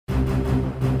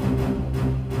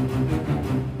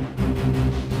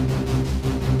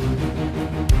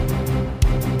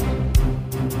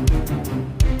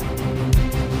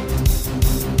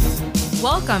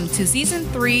Welcome to Season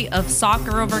 3 of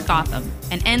Soccer Over Gotham,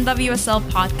 an NWSL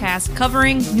podcast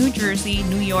covering New Jersey,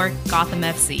 New York, Gotham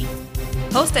FC.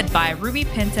 Hosted by Ruby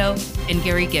Pinto and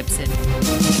Gary Gibson.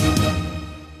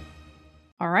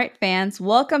 All right, fans,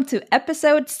 welcome to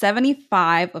episode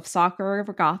 75 of Soccer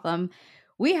Over Gotham.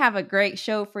 We have a great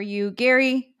show for you.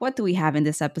 Gary, what do we have in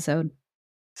this episode?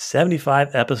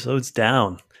 75 episodes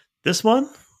down. This one,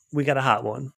 we got a hot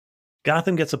one.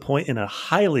 Gotham gets a point in a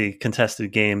highly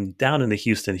contested game down in the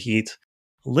Houston Heat.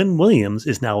 Lynn Williams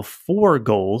is now 4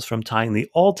 goals from tying the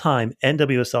all-time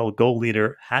NWSL goal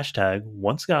leader,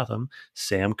 #OnceGotham,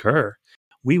 Sam Kerr.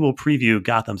 We will preview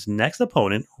Gotham's next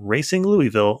opponent, Racing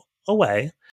Louisville,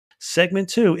 away. Segment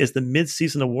 2 is the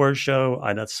mid-season awards show.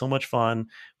 I know it's so much fun.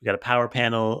 We got a power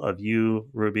panel of you,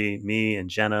 Ruby, me, and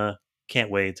Jenna.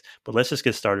 Can't wait. But let's just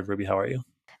get started. Ruby, how are you?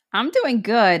 I'm doing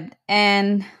good.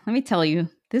 And let me tell you,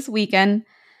 this weekend,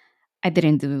 I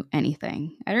didn't do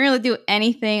anything. I didn't really do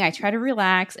anything. I try to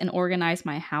relax and organize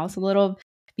my house a little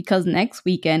because next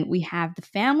weekend we have the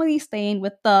family staying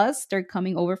with us. They're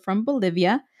coming over from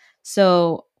Bolivia.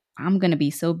 So I'm going to be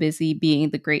so busy being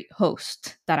the great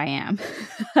host that I am.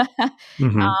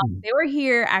 They were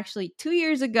here actually 2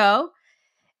 years ago,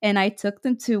 and I took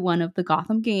them to one of the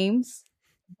Gotham games.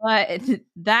 But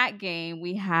that game,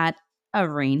 we had a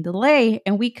rain delay,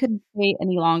 and we couldn't stay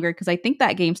any longer because I think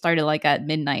that game started like at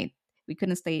midnight. We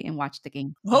couldn't stay and watch the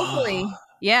game. Hopefully,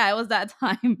 yeah, it was that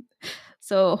time.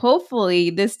 So hopefully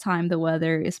this time the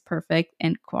weather is perfect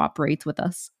and cooperates with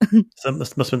us. So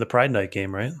must have been the Pride Night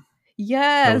game, right?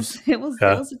 Yes, it was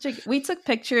such a. We took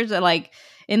pictures of, like,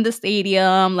 in the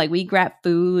stadium, like we grabbed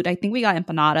food. I think we got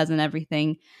empanadas and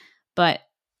everything, but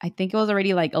I think it was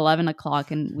already like 11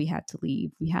 o'clock and we had to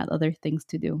leave. We had other things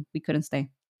to do. We couldn't stay.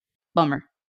 Bummer.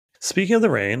 Speaking of the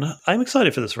rain, I'm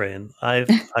excited for this rain. I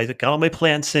got all my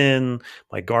plants in.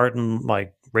 My garden, my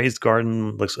raised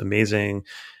garden looks amazing.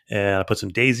 And I put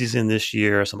some daisies in this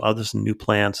year, some new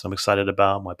plants I'm excited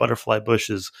about. My butterfly bush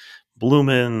is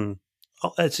blooming.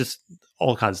 It's just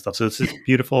all kinds of stuff. So it's just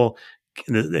beautiful.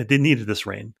 They needed this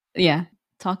rain. Yeah.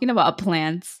 Talking about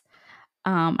plants,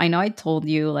 I know I told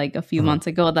you like a few months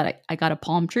ago that I got a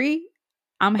palm tree.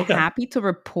 I'm happy to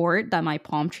report that my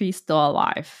palm tree is still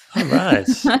alive. All right.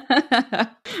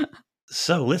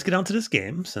 So let's get on to this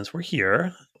game since we're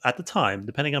here. At the time,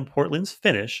 depending on Portland's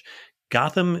finish,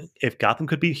 if Gotham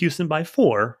could beat Houston by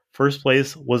 4, first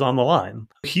place was on the line.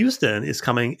 Houston is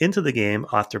coming into the game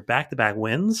after back-to-back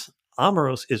wins.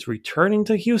 Amoros is returning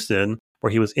to Houston,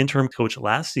 where he was interim coach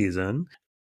last season.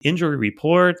 Injury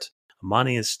report,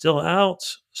 Amani is still out.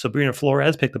 Sabrina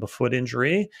Flores picked up a foot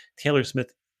injury. Taylor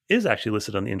Smith is actually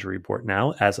listed on the injury report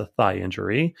now as a thigh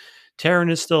injury.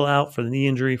 Taryn is still out for the knee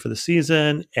injury for the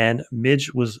season, and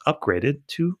Midge was upgraded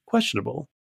to questionable.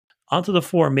 Onto the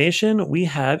formation, we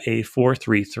have a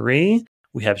 4-3-3.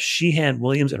 We have Sheehan,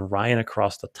 Williams, and Ryan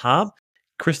across the top.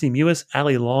 Christy Mewis,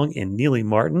 Ali Long, and Neely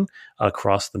Martin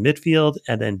across the midfield.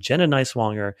 And then Jenna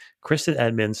Neiswanger, Kristen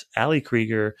Edmonds, Ali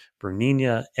Krieger,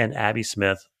 Bernina, and Abby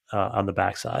Smith on the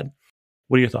backside.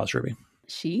 What are your thoughts, Ruby?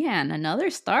 Sheehan, another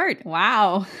start.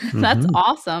 Wow, that's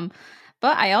awesome.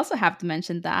 But I also have to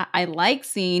mention that I like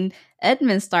seeing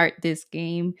Edmonds start this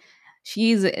game.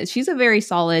 She's a very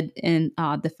solid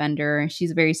defender.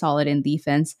 She's very solid in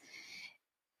defense.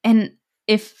 And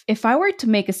if I were to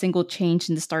make a single change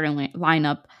in the starting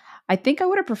lineup, I think I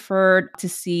would have preferred to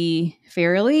see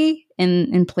Fairley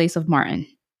in place of Martin.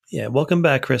 Yeah, welcome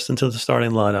back, Kristen, to the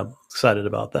starting lineup. Excited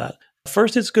about that.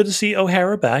 First, it's good to see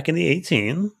O'Hara back in the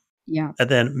 18. Yeah. And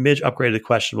then Midge upgraded to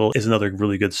questionable is another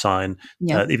really good sign.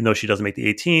 Yeah. Even though she doesn't make the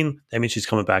 18, that means she's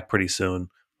coming back pretty soon.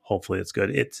 Hopefully it's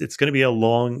good. It's going to be a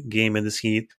long game in this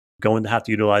heat. Going to have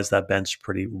to utilize that bench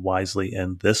pretty wisely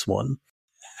in this one.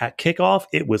 At kickoff,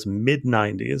 it was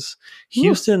mid-90s.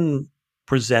 Houston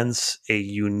presents a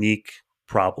unique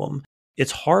problem.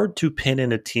 It's hard to pin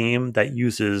in a team that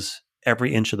uses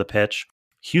every inch of the pitch.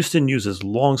 Houston uses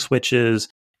long switches,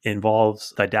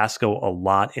 involves Didasco a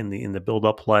lot in the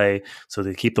build-up play, so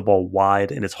they keep the ball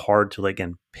wide, and it's hard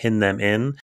to pin them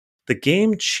in. The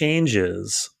game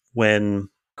changes when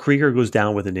Krieger goes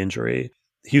down with an injury.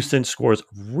 Houston scores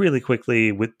really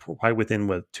quickly, probably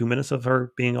within 2 minutes of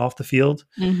her being off the field.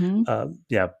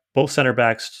 Both center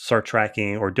backs start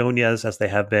tracking Ordonez as they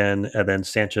have been, and then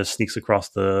Sanchez sneaks across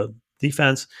the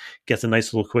defense, gets a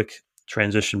nice little quick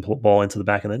transition ball into the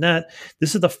back of the net.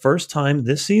 This is the first time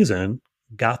this season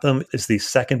Gotham is the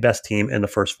second best team in the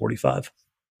first 45.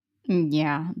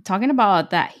 Yeah, talking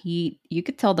about that heat, you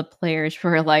could tell the players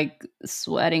were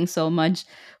sweating so much.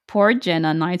 Poor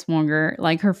Jenna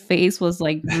Neiswanger, her face was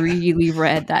really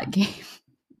red that game.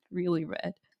 Really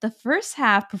red. The first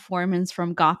half performance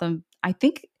from Gotham I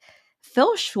think,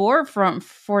 fell short from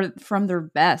their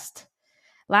best.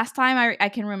 Last time I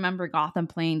can remember Gotham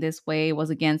playing this way was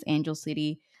against Angel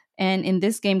City. And in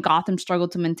this game, Gotham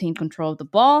struggled to maintain control of the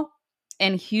ball,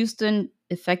 and Houston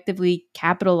effectively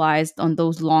capitalized on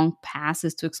those long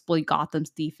passes to exploit Gotham's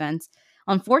defense.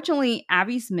 Unfortunately,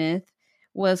 Abby Smith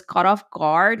was caught off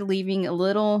guard, leaving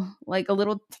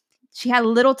she had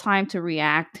little time to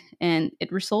react, and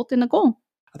it resulted in a goal.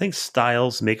 I think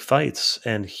styles make fights,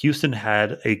 and Houston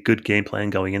had a good game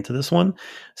plan going into this one.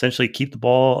 Essentially, keep the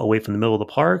ball away from the middle of the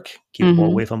park, keep the ball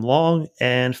Mm-hmm. away from long,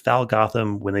 and foul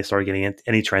Gotham when they started getting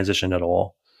any transition at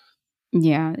all.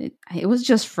 Yeah, it was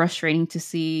just frustrating to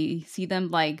see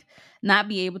them like not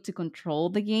be able to control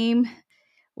the game.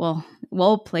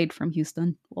 Well played from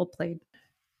Houston. Well played.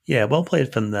 Yeah, well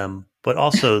played from them, but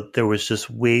also there was just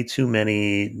way too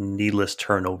many needless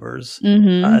turnovers.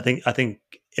 Mm-hmm. I think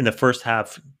in the first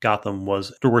half, Gotham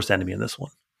was the worst enemy in this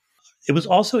one. It was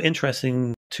also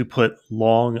interesting to put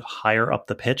Long higher up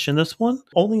the pitch in this one.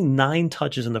 Only 9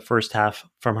 touches in the first half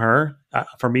from her.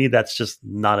 For me, that's just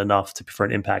not enough for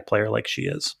an impact player like she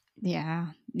is. Yeah.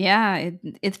 Yeah.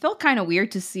 It felt kind of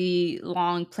weird to see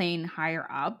Long playing higher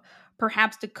up.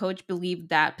 Perhaps the coach believed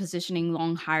that positioning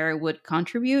Long higher would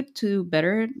contribute to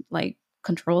better like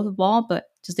control of the ball,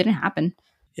 but just didn't happen.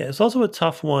 Yeah, it's also a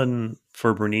tough one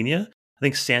for Bernina. I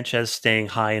think Sanchez staying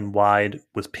high and wide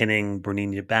was pinning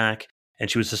Bernina back, and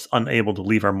she was just unable to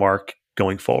leave her mark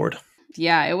going forward.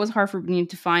 Yeah, it was hard for me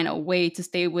to find a way to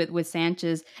stay with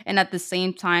Sanchez and at the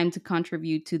same time to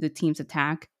contribute to the team's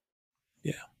attack.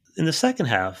 Yeah. In the second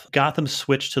half, Gotham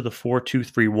switched to the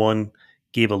 4-2-3-1,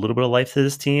 gave a little bit of life to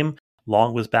this team.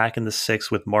 Long was back in the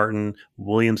 6 with Martin,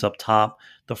 Williams up top.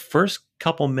 The first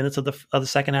couple minutes of the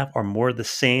second half are more the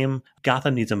same.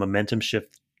 Gotham needs a momentum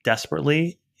shift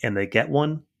desperately, and they get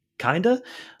one, kinda.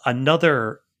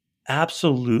 Another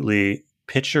absolutely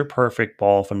picture perfect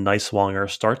ball from Neiswanger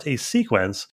starts a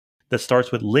sequence that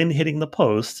starts with Lynn hitting the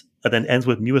post and then ends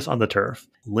with Mewis on the turf.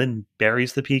 Lynn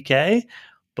buries the PK,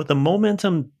 but the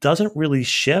momentum doesn't really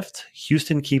shift.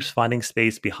 Houston keeps finding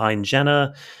space behind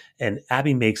Jenna, and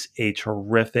Abby makes a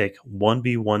terrific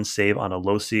 1v1 save on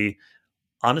Alosi.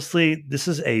 Honestly, this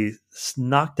is a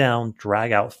knockdown,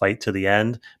 drag out fight to the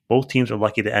end. Both teams are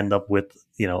lucky to end up with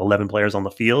 11 players on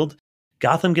the field.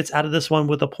 Gotham gets out of this one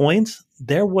with a point.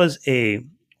 There was a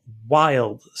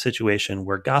wild situation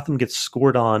where Gotham gets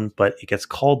scored on, but it gets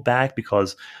called back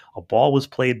because a ball was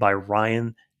played by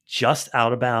Ryan just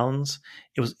out of bounds.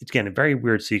 It was, again, a very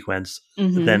weird sequence.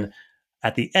 Mm-hmm. Then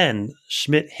at the end,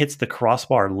 Schmidt hits the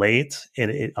crossbar late,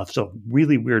 and it's a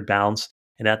really weird bounce.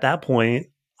 And at that point,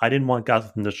 I didn't want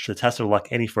Gotham to test their luck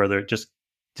any further. Just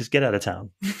get out of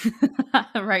town.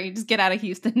 Right, just get out of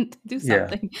Houston, do Yeah.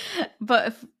 something.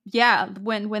 But yeah,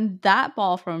 when that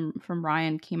ball from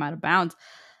Ryan came out of bounds,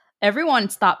 everyone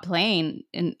stopped playing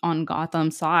on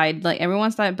Gotham's side. Like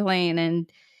everyone started playing, and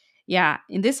yeah,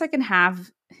 in this second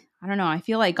half, I don't know. I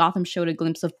feel like Gotham showed a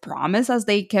glimpse of promise as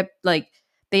they kept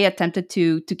they attempted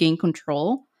to gain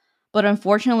control, but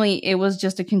unfortunately, it was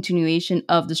just a continuation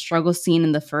of the struggle seen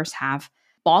in the first half.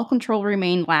 Ball control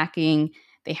remained lacking.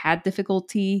 They had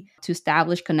difficulty to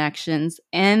establish connections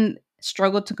and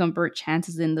struggled to convert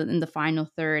chances in the final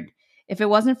third. If it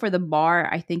wasn't for the bar,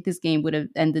 I think this game would have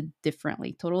ended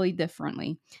differently, totally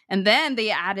differently. And then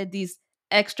they added these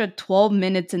extra 12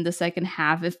 minutes in the second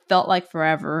half. It felt like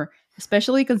forever,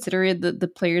 especially considering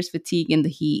the players' fatigue in the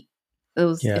heat.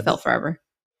 Yeah. It felt forever.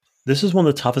 This is one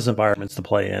of the toughest environments to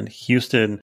play in.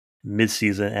 Houston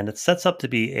midseason, and it sets up to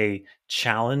be a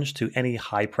challenge to any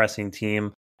high pressing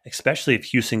team, especially if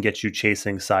Houston gets you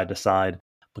chasing side to side.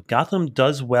 But Gotham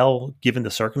does well given the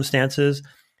circumstances.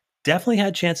 Definitely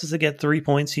had chances to get 3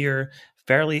 points here.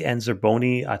 Fairley and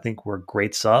Zerboni, I think, were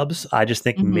great subs. I just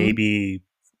think Mm-hmm. maybe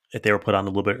if they were put on a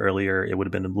little bit earlier, it would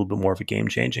have been a little bit more of a game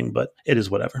changing, but it is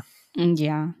whatever.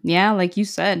 Yeah. Yeah. Like you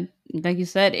said,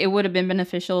 it would have been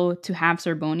beneficial to have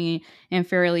Zerboni and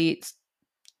Fairley.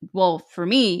 Well, for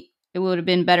me, it would have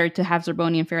been better to have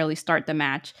Zerboni and Fairley start the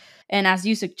match. And as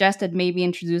you suggested, maybe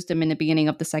introduce them in the beginning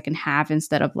of the second half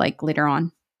instead of like later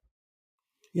on.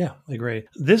 Yeah, I agree.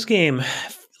 This game,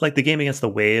 like the game against the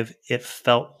Wave, it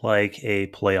felt like a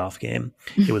playoff game.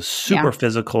 It was super Yeah.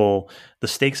 physical. The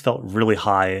stakes felt really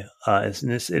high. And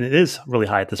it is really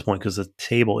high at this point because the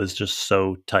table is just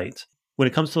so tight. When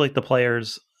it comes to like the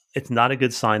players, it's not a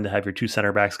good sign to have your 2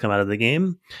 center backs come out of the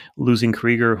game. Losing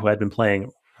Krieger, who had been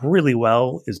playing really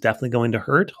well, is definitely going to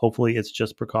hurt. Hopefully it's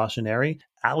just precautionary.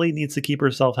 Allie needs to keep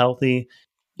herself healthy.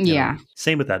 Yeah.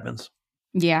 Same with Edmonds.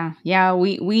 Yeah,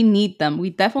 we need them. We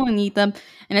definitely need them,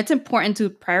 and it's important to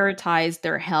prioritize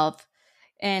their health.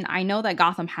 And I know that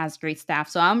Gotham has great staff,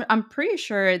 so I'm pretty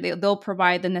sure they'll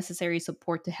provide the necessary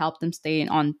support to help them stay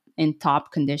in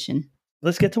top condition.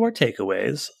 Let's get to our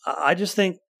takeaways. I just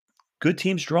think good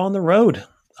teams draw on the road.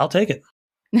 I'll take it.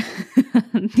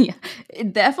 Yeah,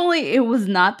 it was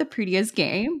not the prettiest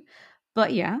game,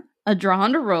 but yeah, a draw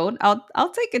on the road.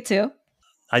 I'll take it too.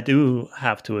 I do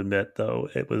have to admit, though,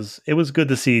 it was good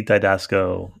to see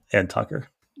Didasco and Tucker.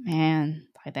 Man,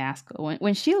 Didasco,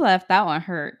 when she left, that one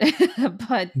hurt.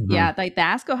 But yeah,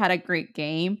 Didasco had a great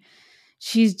game.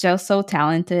 She's just so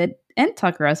talented, and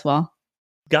Tucker as well.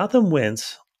 Gotham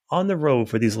wins on the road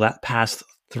for these past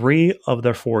 3 of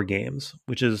their 4 games,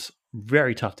 which is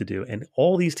very tough to do. And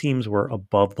all these teams were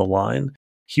above the line.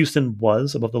 Houston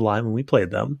was above the line when we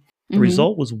played them. The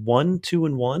result was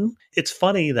 1-2-1. It's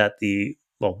funny that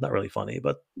well, not really funny,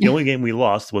 but the only game we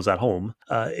lost was at home.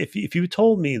 If you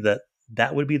told me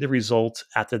that would be the result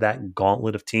after that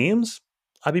gauntlet of teams,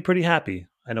 I'd be pretty happy.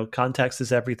 I know context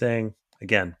is everything.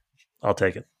 Again, I'll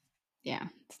take it. Yeah,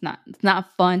 it's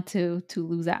not fun to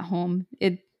lose at home.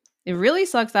 It really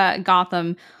sucks that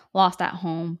Gotham lost at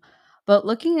home. But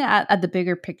looking at the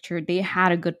bigger picture, they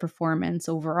had a good performance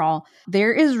overall.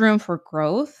 There is room for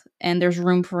growth and there's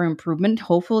room for improvement.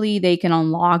 Hopefully they can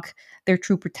unlock their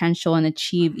true potential and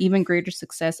achieve even greater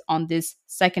success on this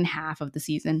second half of the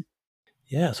season.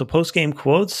 Yeah, so post-game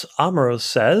quotes, Amaro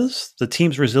says, the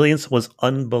team's resilience was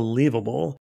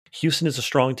unbelievable. Houston is a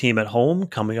strong team at home,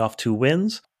 coming off 2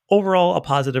 wins. Overall, a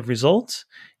positive result,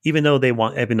 even though they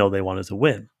wanted to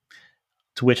win.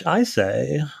 To which I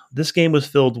say, this game was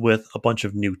filled with a bunch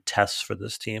of new tests for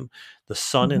this team. The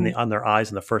sun on their eyes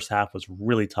in the first half was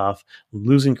really tough.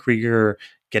 Losing Krieger,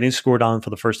 getting scored on for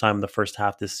the first time in the first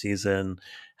half this season,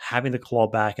 having to claw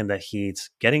back in the heat,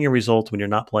 getting a result when you're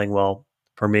not playing well,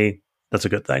 for me, that's a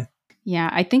good thing. Yeah,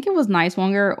 I think it was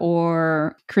Nicewonger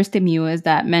or Kristen Mewes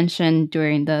that mentioned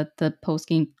during the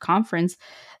post-game conference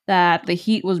that the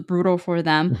heat was brutal for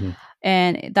them.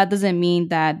 And that doesn't mean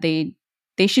that they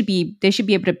should be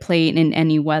able to play in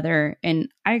any weather. And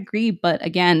I agree, but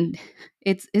again,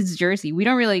 it's Jersey. We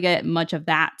don't really get much of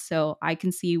that, so I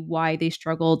can see why they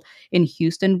struggled in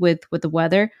Houston with the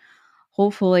weather.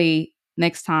 Hopefully,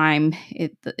 next time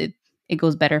it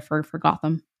goes better for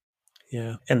Gotham.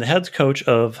 Yeah, and the head coach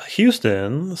of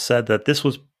Houston said that this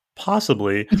was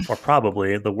possibly or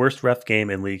probably the worst ref game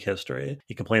in league history.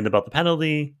 He complained about the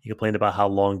penalty. He complained about how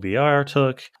long VR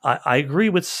took. I agree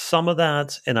with some of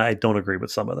that, and I don't agree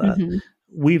with some of that.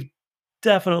 We've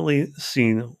definitely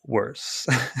seen worse.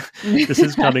 This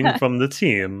is coming from the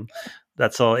team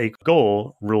that saw a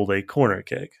goal ruled a corner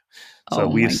kick. So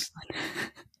we've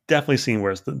definitely seen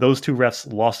worse. Those 2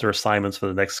 refs lost their assignments for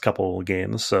the next couple of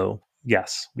games. So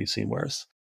yes, we've seen worse.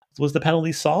 Was the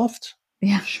penalty soft?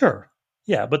 Yeah. Sure.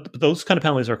 Yeah, but those kind of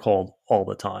penalties are called all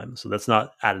the time, so that's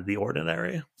not out of the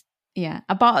ordinary. Yeah,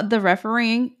 about the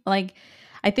refereeing, like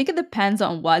I think it depends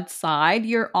on what side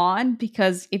you're on,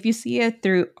 because if you see it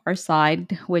through our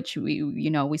side, which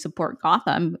we support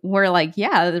Gotham, we're like,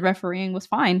 yeah, the refereeing was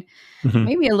fine.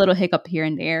 Maybe a little hiccup here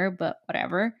and there, but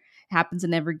whatever. It happens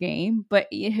in every game. But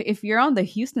if you're on the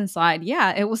Houston side,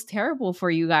 yeah, it was terrible for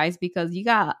you guys because you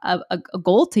got a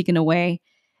goal taken away.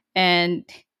 And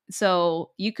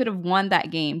so you could have won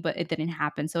that game, but it didn't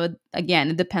happen. So again,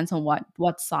 it depends on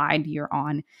what side you're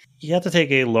on. You have to take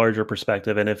a larger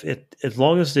perspective, and as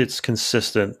long as it's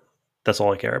consistent, that's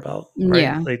all I care about, right?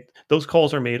 Yeah. Like those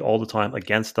calls are made all the time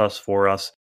against us, for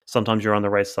us. Sometimes you're on the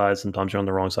right side, sometimes you're on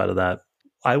the wrong side of that.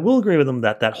 I will agree with them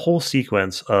that whole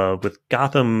sequence with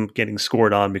Gotham getting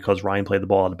scored on because Ryan played the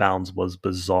ball out of bounds was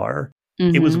bizarre.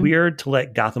 It was weird to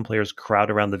let Gotham players crowd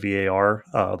around the VAR,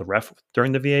 the ref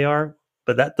during the VAR,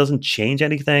 but that doesn't change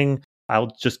anything. I'll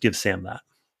just give Sam that.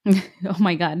 Oh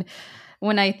my God.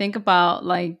 When I think about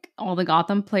like all the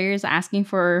Gotham players asking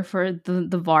for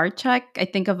the VAR check, I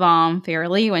think of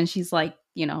Fairley when she's like,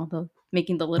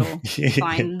 making the little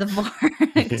sign, the VAR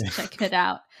to check it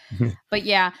out. But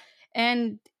yeah.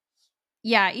 And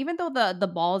yeah, even though the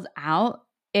ball's out,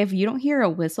 if you don't hear a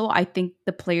whistle, I think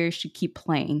the players should keep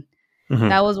playing.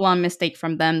 That was one mistake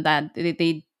from them, that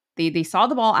they saw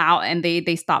the ball out and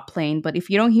they stopped playing. But if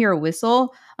you don't hear a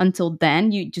whistle until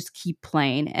then, you just keep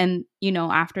playing. And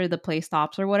after the play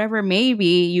stops or whatever, maybe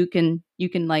you can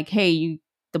like, hey,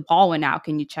 the ball went out.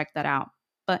 Can you check that out?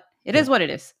 But it is what it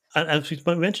is.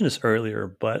 We mentioned this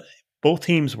earlier, but both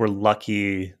teams were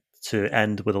lucky to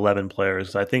end with 11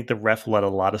 players. I think the ref let a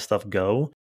lot of stuff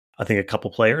go. I think a couple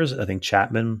players, I think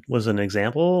Chapman was an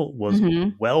example, was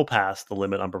well past the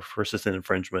limit on persistent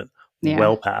infringement,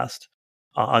 well past.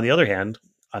 On the other hand,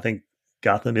 I think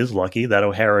Gotham is lucky that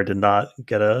O'Hara did not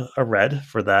get a red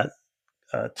for that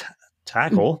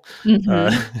tackle.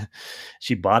 Mm-hmm.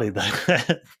 She bodied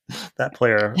that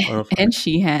player. And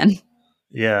Sheehan.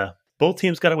 Yeah. Both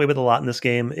teams got away with a lot in this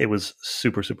game. It was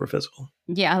super, super physical.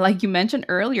 Yeah, like you mentioned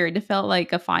earlier, it felt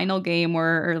like a final game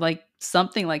or like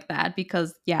something like that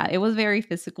because, yeah, it was very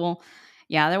physical.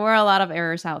 Yeah, there were a lot of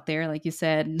errors out there. Like you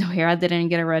said, Nohera didn't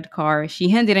get a red card.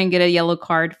 Sheehan didn't get a yellow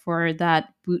card for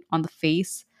that boot on the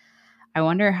face. I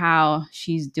wonder how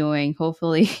she's doing.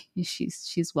 Hopefully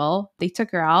she's well. They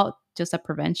took her out just a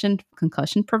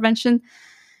concussion prevention.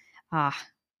 But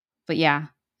yeah,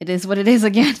 it is what it is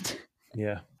again.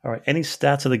 Yeah. All right. Any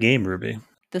stats of the game, Ruby?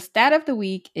 The stat of the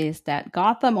week is that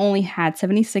Gotham only had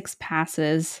 76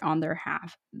 passes on their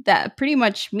half. That pretty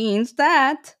much means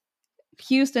that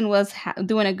Houston was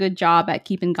doing a good job at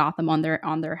keeping Gotham on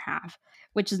their half,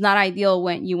 which is not ideal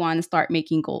when you want to start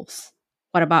making goals.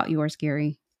 What about yours,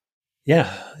 Gary?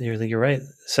 Yeah, you're right.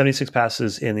 76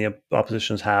 passes in the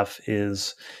opposition's half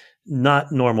is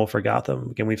not normal for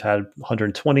Gotham. Again, we've had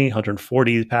 120,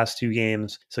 140 the past two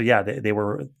games. So yeah, they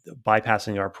were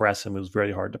bypassing our press and it was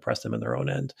very hard to press them in their own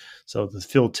end. So the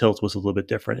field tilt was a little bit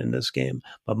different in this game.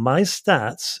 But my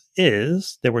stats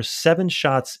is there were 7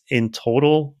 shots in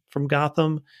total from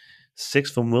Gotham,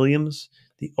 6 from Williams.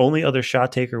 The only other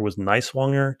shot taker was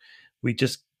Neiswanger. We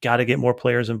just got to get more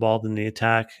players involved in the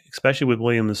attack, especially with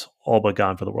Williams all but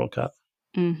gone for the World Cup.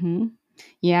 Mm-hmm.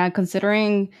 Yeah,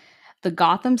 considering the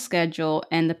Gotham schedule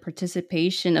and the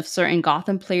participation of certain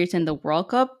Gotham players in the World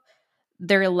Cup,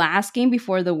 their last game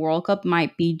before the World Cup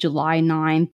might be July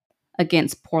 9th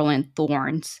against Portland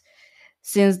Thorns.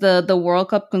 Since the World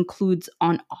Cup concludes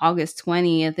on August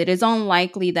 20th, it is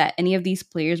unlikely that any of these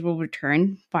players will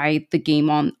return by the game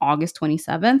on August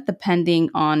 27th,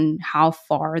 depending on how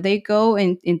far they go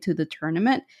into the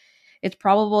tournament. It's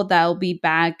probable that they'll be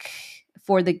back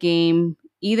for the game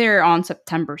either on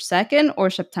September 2nd or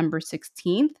September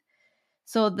 16th.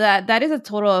 So that is a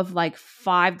total of like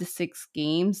 5 to 6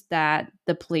 games that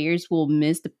the players will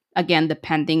miss, again,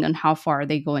 depending on how far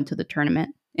they go into the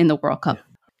tournament in the World Cup. Yeah.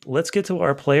 Let's get to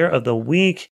our player of the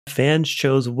week. Fans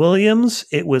chose Williams.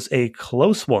 It was a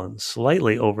close one,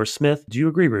 slightly over Smith. Do you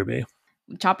agree, Ruby?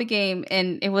 Choppy game,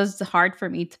 and it was hard for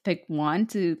me to pick one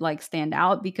to like stand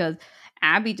out because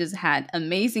Abby just had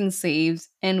amazing saves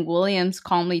and Williams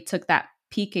calmly took that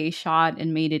PK shot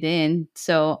and made it in.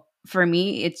 So for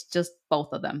me, it's just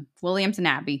both of them, Williams and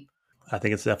Abby. I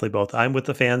think it's definitely both. I'm with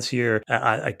the fans here.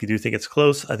 I do think it's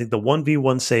close. I think the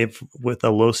 1v1 save with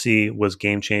Alosi was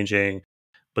game-changing,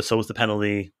 but so was the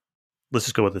penalty. Let's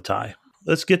just go with the tie.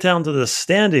 Let's get down to the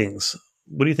standings.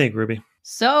 What do you think, Ruby?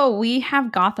 So we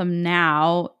have Gotham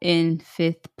now in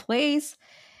 5th place.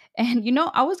 And,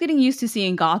 I was getting used to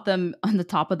seeing Gotham on the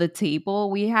top of the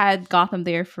table. We had Gotham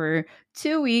there for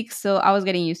 2 weeks, so I was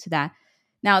getting used to that.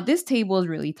 Now, this table is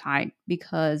really tight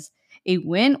because a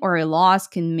win or a loss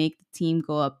can make the team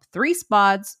go up 3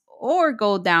 spots or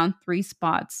go down 3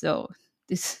 spots. So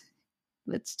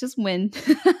let's just win.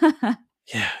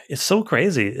 Yeah, it's so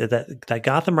crazy that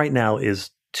Gotham right now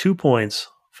is 2 points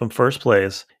from first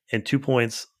place and 2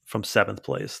 points from 7th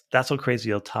place. That's how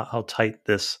crazy how tight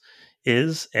this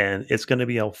is, and it's going to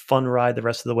be a fun ride the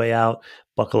rest of the way out.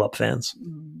 Buckle up, fans.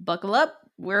 Buckle up.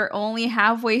 We're only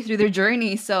halfway through their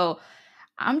journey, so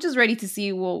I'm just ready to see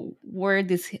where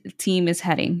this team is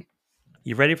heading.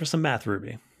 You ready for some math,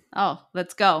 Ruby? Oh,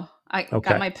 let's go. I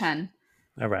got my pen.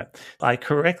 All right. I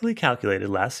correctly calculated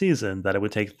last season that it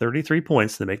would take 33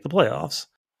 points to make the playoffs.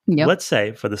 Yep. Let's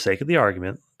say, for the sake of the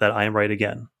argument, that I am right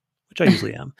again, which I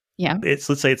usually am. Yeah. Let's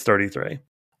say it's 33.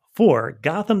 For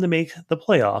Gotham to make the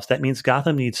playoffs, that means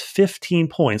Gotham needs 15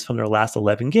 points from their last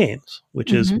 11 games,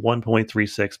 which is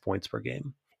 1.36 points per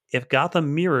game. If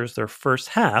Gotham mirrors their first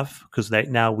half, because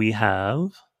now we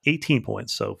have 18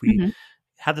 points. So if we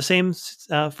have the same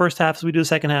first half as we do the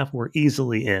second half, we're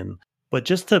easily in. But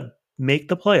just to make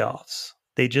the playoffs,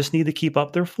 they just need to keep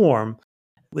up their form.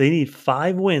 They need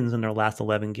 5 wins in their last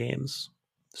 11 games.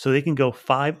 So they can go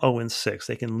 5-0-6.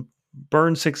 They can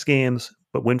burn 6 games,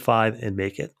 but win 5 and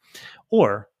make it.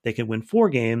 Or they can win 4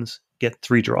 games, get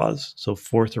 3 draws. So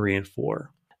 4-3-4.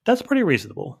 That's pretty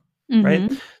reasonable, right?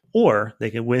 Or they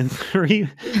can win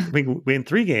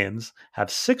 3 games,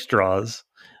 have 6 draws,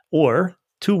 or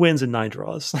 2 wins and 9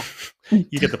 draws.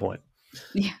 You get the point.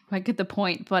 Yeah, I get the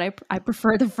point, but I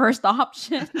prefer the first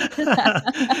option.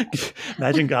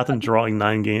 Imagine Gotham drawing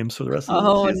 9 games for the rest of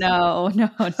the season.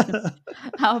 No.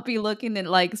 I'll be looking at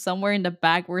like somewhere in the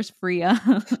back. Where's Freya?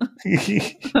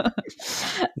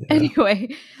 Anyway,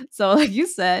 so like you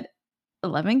said,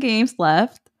 11 games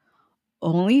left,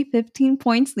 only 15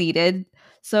 points needed.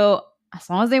 So as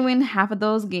long as they win half of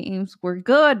those games, we're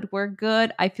good. We're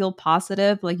good. I feel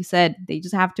positive. Like you said, they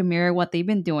just have to mirror what they've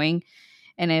been doing.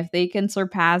 And if they can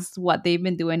surpass what they've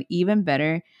been doing even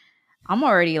better, I'm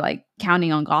already like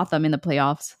counting on Gotham in the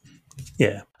playoffs.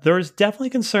 Yeah. There is definitely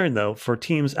concern, though, for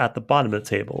teams at the bottom of the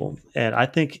table. And I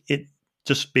think it,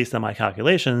 just based on my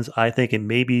calculations, I think it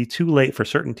may be too late for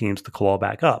certain teams to claw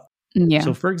back up. Yeah.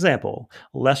 So, for example,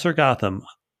 Lesser Gotham,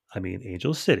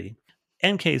 Angel City,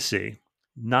 NKC,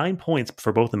 9 points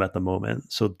for both of them at the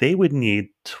moment. So they would need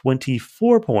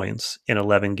 24 points in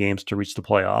 11 games to reach the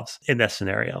playoffs in that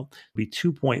scenario. It'd be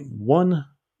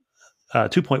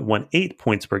 2.18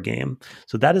 points per game.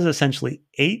 So that is essentially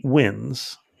 8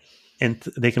 wins, and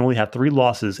they can only have 3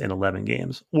 losses in 11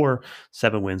 games, or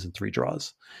 7 wins and 3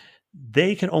 draws.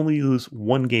 They can only lose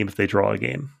 1 game if they draw a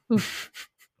game.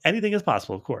 Anything is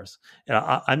possible, of course. And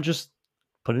I'm just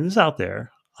putting this out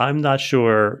there. I'm not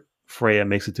sure Freya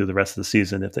makes it through the rest of the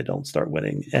season if they don't start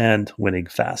winning, and winning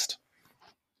fast.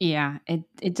 Yeah,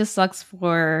 it just sucks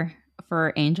for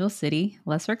Angel City,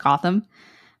 Lesser Gotham,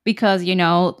 because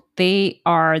they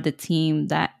are the team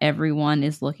that everyone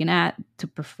is looking at to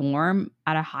perform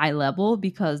at a high level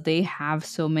because they have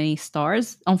so many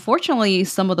stars. Unfortunately,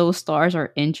 some of those stars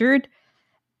are injured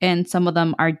and some of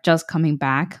them are just coming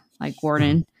back, like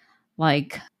Gordon,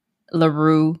 like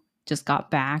LaRue just got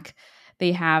back.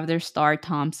 They have their star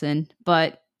Thompson,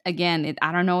 but again,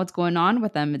 I don't know what's going on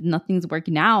with them. Nothing's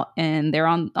working out, and they're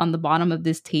on the bottom of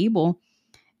this table.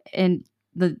 And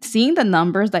seeing the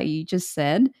numbers that you just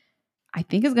said, I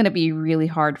think it's going to be really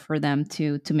hard for them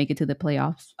to make it to the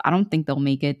playoffs. I don't think they'll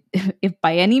make it. If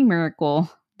by any miracle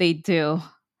they do,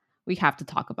 we have to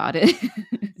talk about it.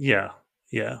 Yeah.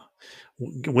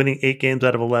 Winning 8 games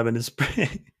out of 11 is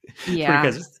pretty Yeah.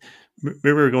 good.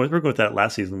 We were going with that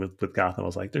last season with Gotham. I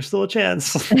was like, there's still a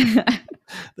chance.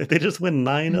 If they just win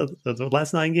 9 of the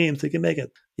last 9 games, they can make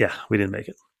it. Yeah, we didn't make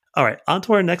it. All right, on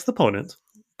to our next opponent.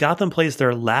 Gotham plays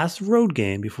their last road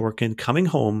game before coming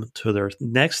home to their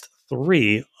next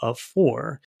 3 of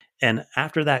 4. And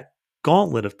after that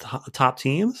gauntlet of top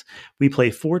teams, we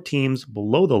play 4 teams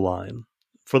below the line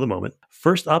for the moment.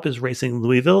 First up is Racing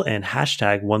Louisville and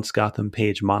 #once Gotham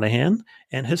Paige Monahan.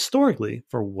 And historically,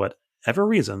 for whatever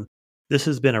reason, this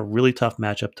has been a really tough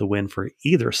matchup to win for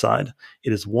either side.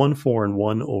 It is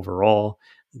 1-4-1 overall.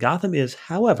 Gotham is,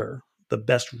 however, the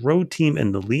best road team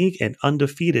in the league and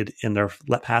undefeated in their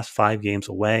past 5 games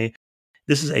away.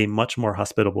 This is a much more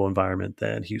hospitable environment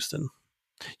than Houston.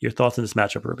 Your thoughts on this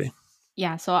matchup, Ruby?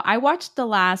 Yeah, so I watched the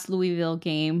last Louisville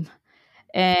game,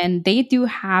 and they do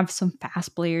have some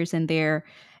fast players in there,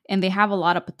 and they have a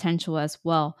lot of potential as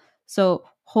well. So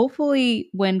hopefully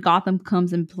when Gotham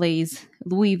comes and plays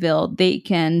Louisville, they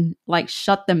can like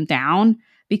shut them down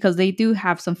because they do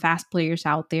have some fast players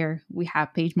out there. We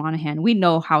have Paige Monahan. We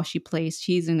know how she plays.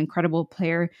 She's an incredible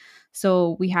player.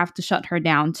 So we have to shut her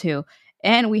down too.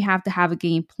 And we have to have a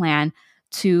game plan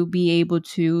to be able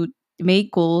to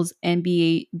make goals and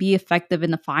be effective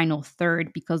in the final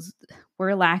third because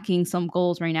we're lacking some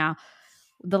goals right now.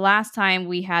 The last time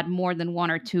we had more than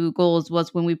 1 or 2 goals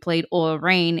was when we played Oil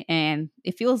Rain, and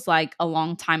it feels like a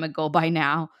long time ago by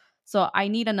now. So I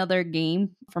need another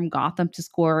game from Gotham to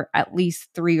score at least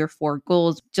 3 or 4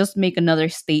 goals. Just make another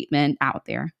statement out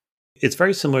there. It's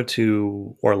very similar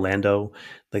to Orlando.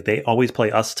 Like, they always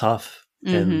play us tough.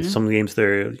 And some games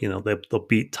they'll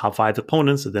beat top 5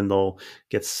 opponents, and then they'll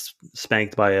get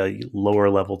spanked by a lower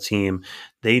level team.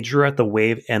 They drew at the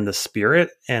Wave and the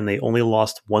Spirit, and they only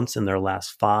lost once in their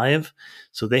last 5.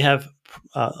 So they have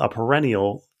a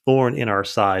perennial thorn in our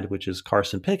side, which is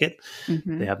Carson Pickett.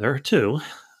 They have there too.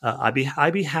 I'd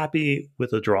be happy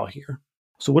with a draw here.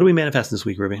 So what do we manifest this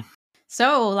week, Ruby?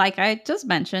 So, like I just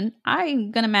mentioned,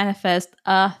 I'm going to manifest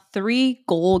a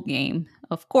 3-goal game.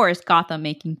 Of course, Gotham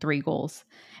making 3 goals.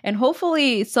 And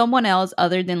hopefully someone else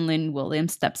other than Lynn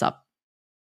Williams steps up.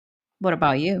 What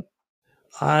about you?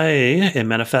 I am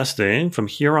manifesting from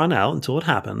here on out until it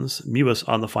happens, Miwas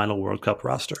on the final World Cup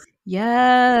roster.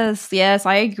 Yes,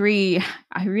 I agree.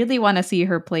 I really want to see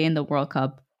her play in the World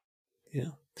Cup.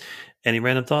 Yeah. Any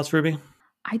random thoughts, Ruby?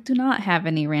 I do not have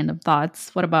any random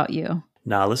thoughts. What about you?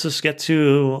 Now, let's just get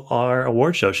to our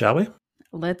award show, shall we?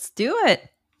 Let's do it.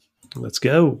 Let's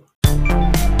go.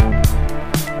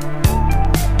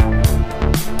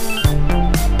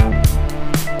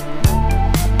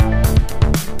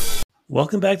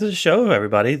 Welcome back to the show,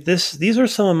 everybody. These are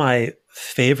some of my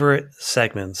favorite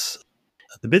segments.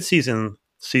 The mid-season,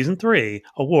 season 3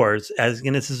 awards,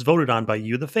 and this is voted on by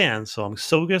you, the fans. So I'm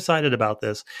so excited about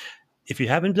this. If you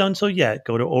haven't done so yet,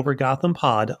 go to Over Gotham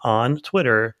Pod on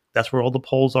Twitter, That's where all the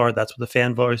polls are. That's where the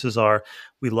fan voices are.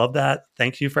 We love that.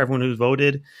 Thank you for everyone who's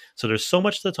voted. So there's so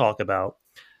much to talk about.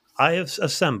 I have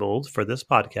assembled for this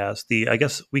podcast I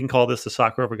guess we can call this the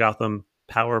Soccer Over Gotham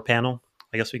Power Panel.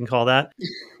 I guess we can call that.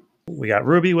 We got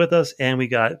Ruby with us, and we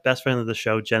got best friend of the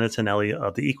show, Jenna Tonelli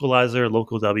of the Equalizer,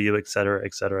 Local W, et cetera,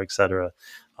 et cetera, et cetera,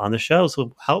 on the show.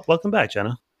 So welcome back,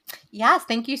 Jenna. Yes,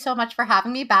 thank you so much for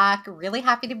having me back. Really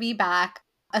happy to be back,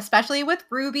 especially with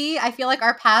Ruby. I feel like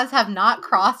our paths have not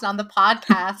crossed on the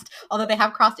podcast, although they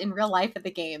have crossed in real life at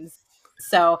the games.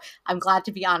 So I'm glad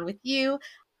to be on with you.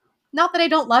 Not that I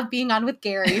don't love being on with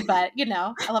Gary, but,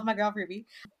 I love my girl Ruby.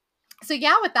 So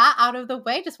yeah, with that out of the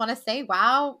way, just want to say,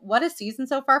 wow, what a season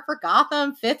so far for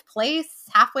Gotham. 5th place,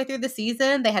 halfway through the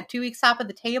season. They had 2 weeks top of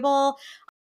the table.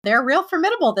 They're real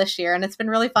formidable this year, and it's been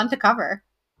really fun to cover.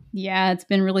 Yeah, it's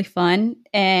been really fun.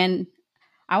 And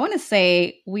I want to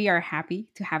say we are happy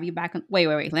to have you back on. Wait.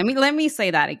 Let me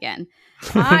say that again.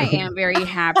 I am very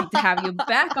happy to have you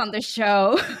back on the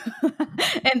show.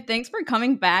 And thanks for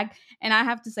coming back. And I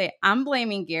have to say, I'm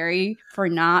blaming Gary for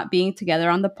not being together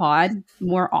on the pod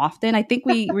more often. I think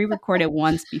we recorded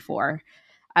once before.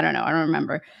 I don't know. I don't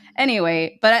remember.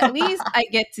 Anyway, but at least I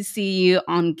get to see you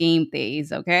on game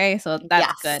days. Okay. So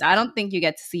that's good. I don't think you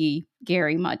get to see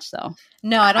Gary much, though.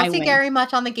 No, I don't see Gary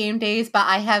much on the game days, but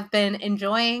I have been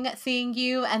enjoying seeing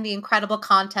you and the incredible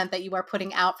content that you are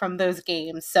putting out from those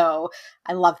games. So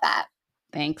I love that.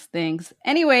 Thanks.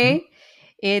 Anyway,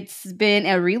 it's been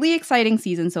a really exciting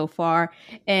season so far.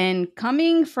 And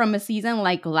coming from a season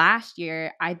like last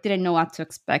year, I didn't know what to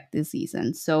expect this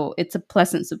season. So it's a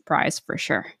pleasant surprise for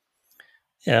sure.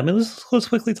 Yeah, I mean, let's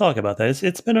quickly talk about that.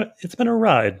 It's been a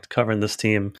ride covering this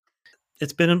team.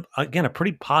 It's been, again, a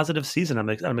pretty positive season.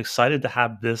 I'm excited to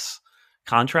have this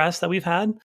contrast that we've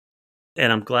had.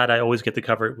 And I'm glad I always get to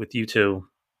cover it with you two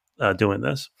doing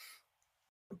this.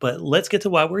 But let's get to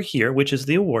why we're here, which is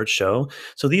the awards show.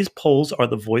 So these polls are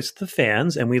the voice of the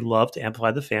fans, and we love to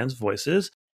amplify the fans'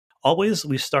 voices. Always,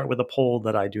 we start with a poll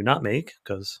that I do not make,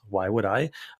 because why would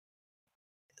I?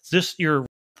 It's just your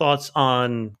thoughts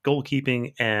on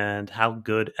goalkeeping and how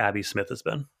good Abby Smith has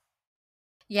been.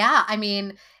 Yeah, I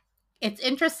mean, it's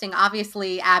interesting.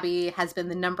 Obviously, Abby has been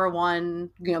the number one,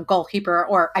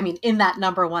 goalkeeper, in that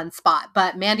number one spot.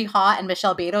 But Mandy Haw and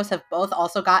Michelle Betos have both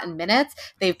also gotten minutes.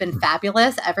 They've been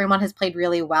fabulous. Everyone has played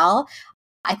really well.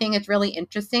 I think it's really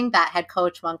interesting that head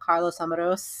coach Juan Carlos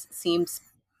Amoros seems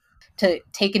to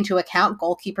take into account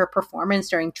goalkeeper performance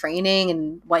during training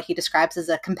and what he describes as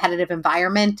a competitive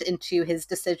environment into his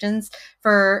decisions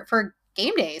for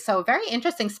game day. So a very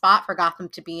interesting spot for Gotham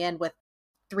to be in with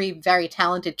 3 very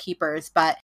talented keepers.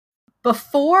 But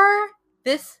before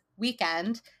this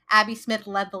weekend, Abby Smith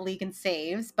led the league in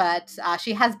saves, but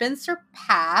she has been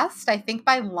surpassed, I think,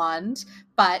 by Lund,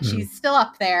 but she's still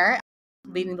up there,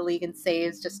 leading the league in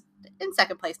saves, just in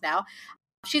 2nd place now.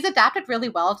 She's adapted really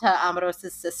well to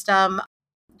Amoros's system,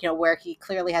 where he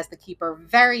clearly has the keeper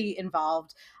very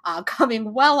involved,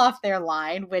 coming well off their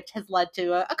line, which has led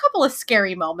to a couple of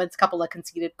scary moments, a couple of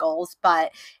conceded goals.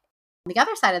 But on the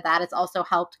other side of that, it's also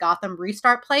helped Gotham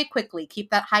restart play quickly,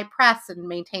 keep that high press, and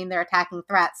maintain their attacking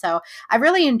threat. So I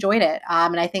really enjoyed it.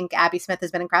 And I think Abby Smith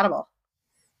has been incredible.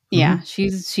 Yeah,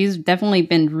 she's definitely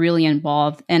been really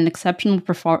involved. And exceptional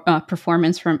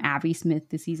performance from Abby Smith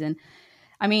this season.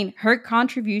 I mean, her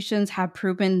contributions have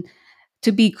proven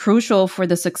to be crucial for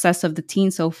the success of the team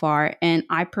so far. And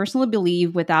I personally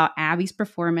believe without Abby's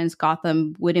performance,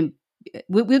 Gotham would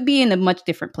be in a much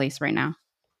different place right now.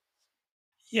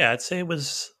 Yeah, I'd say it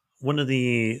was one of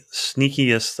the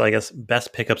sneakiest, I guess,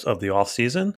 best pickups of the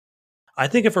offseason. I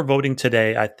think if we're voting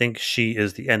today, I think she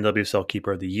is the NWSL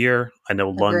Keeper of the Year. I know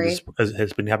Lund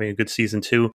has been having a good season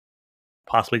too,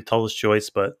 possibly Tolla's choice,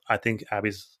 but I think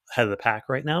Abby's head of the pack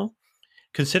right now.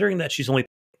 Considering that she's only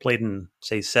played in,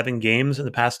 say, 7 games in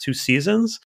the past 2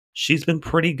 seasons, she's been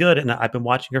pretty good. And I've been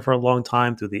watching her for a long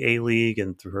time through the A-League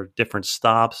and through her different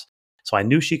stops. So I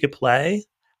knew she could play.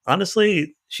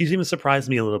 Honestly, she's even surprised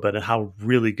me a little bit at how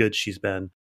really good she's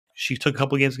been. She took a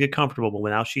couple of games to get comfortable, but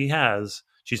now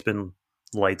she's been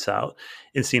lights out.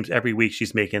 It seems every week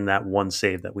she's making that one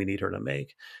save that we need her to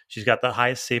make. She's got the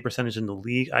highest save percentage in the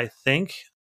league, I think,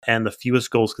 and the fewest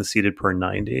goals conceded per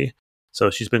 90. So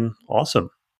she's been awesome.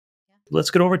 Let's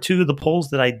get over to the polls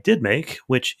that I did make,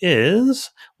 which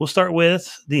is, we'll start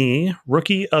with the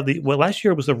rookie of the, last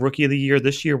year was the rookie of the year.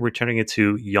 This year we're turning it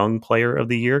to young player of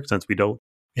the year since we don't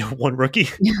have one rookie.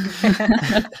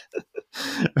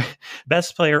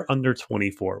 Best player under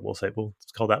 24. We'll say we'll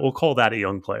call that a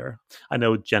young player. I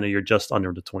know, Jenna, you're just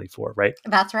under the 24, right?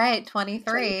 That's right,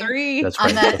 23. 23. That's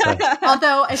right.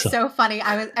 Although it's so funny,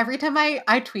 every time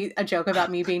I tweet a joke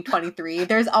about me being 23,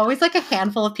 there's always like a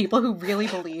handful of people who really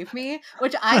believe me,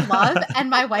 which I love, and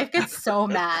my wife gets so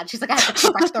mad. She's like, I have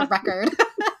to correct the record.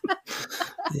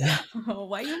 Yeah. Oh,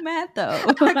 why are you mad though?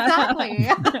 Exactly.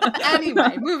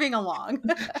 Anyway, moving along.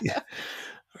 Yeah.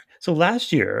 So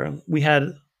last year we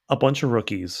had a bunch of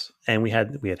rookies, and we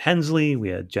had Hensley, we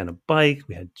had Jenna Bike,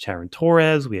 we had Sharon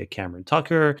Torres, we had Cameron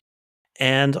Tucker,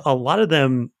 and a lot of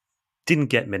them didn't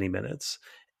get many minutes.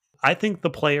 I think the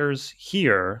players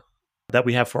here that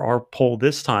we have for our poll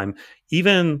this time,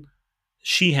 even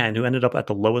Sheehan, who ended up at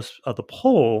the lowest of the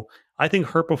poll, I think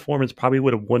her performance probably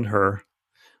would have won her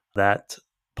that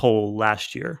poll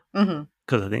last year,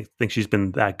 because I think she's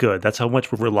been that good. That's how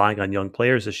much we're relying on young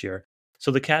players this year. So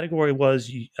the category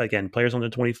was, again, players under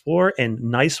 24, and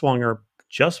Neiswanger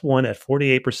just won at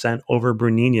 48% over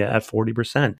Bruninia at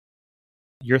 40%.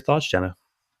 Your thoughts, Jenna?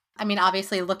 I mean,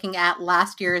 obviously, looking at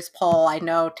last year's poll, I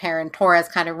know Taryn Torres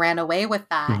kind of ran away with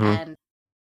that. And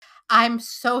I'm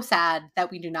so sad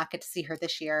that we do not get to see her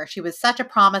this year. She was such a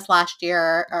promise last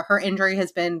year. Her injury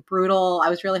has been brutal. I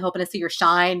was really hoping to see her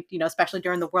shine, especially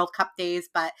during the World Cup days.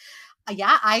 But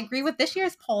yeah, I agree with this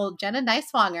year's poll. Jenna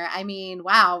Neiswanger, I mean,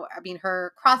 wow. I mean,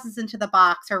 her crosses into the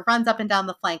box, her runs up and down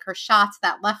the flank, her shots,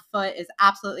 that left foot is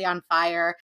absolutely on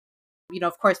fire.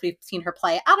 Of course, we've seen her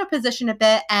play out of position a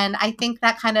bit. And I think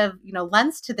that kind of,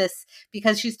 lends to this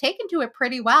because she's taken to it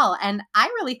pretty well. And I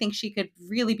really think she could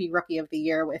really be Rookie of the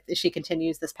Year if she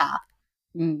continues this path.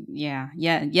 Yeah.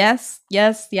 Yes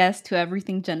to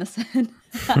everything Jenna said.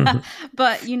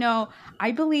 But,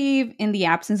 I believe in the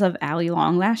absence of Ali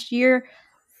Long last year,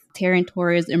 Taryn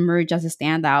Torres emerged as a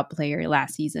standout player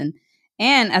last season.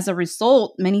 And as a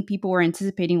result, many people were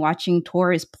anticipating watching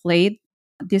Torres play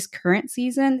this current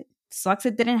season. Sucks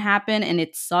it didn't happen, and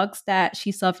it sucks that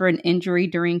she suffered an injury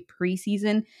during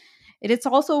preseason. It is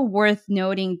also worth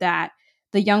noting that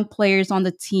the young players on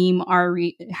the team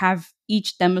have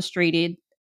each demonstrated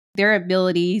their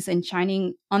abilities and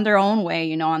shining on their own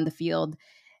way, on the field.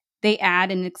 They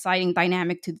add an exciting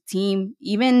dynamic to the team,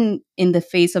 even in the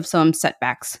face of some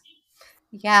setbacks.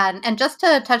 Yeah, and just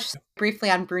to touch briefly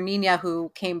on Bruninia,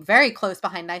 who came very close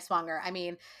behind Neiswanger, I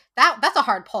mean, that's a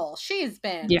hard poll. She's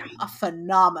been a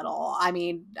phenomenal. I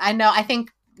mean, I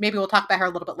think maybe we'll talk about her a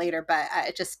little bit later, but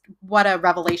just what a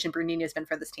revelation Bruninia has been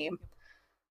for this team.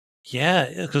 Yeah,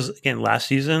 because again, last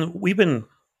season, we've been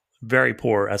very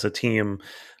poor as a team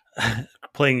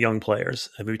playing young players.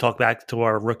 If we talk back to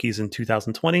our rookies in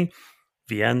 2020,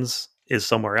 Viennes is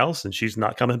somewhere else and she's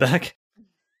not coming back.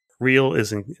 Real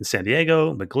is in San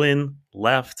Diego. McGlynn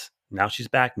left. Now she's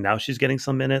back. Now she's getting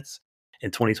some minutes.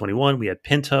 In 2021, we had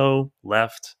Pinto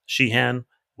left. Sheehan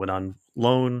went on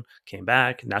loan, came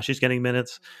back. Now she's getting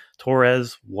minutes.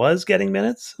 Torres was getting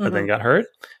minutes, but then got hurt.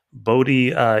 Bodie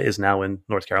is now in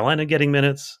North Carolina getting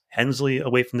minutes. Hensley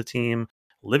away from the team.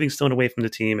 Livingstone away from the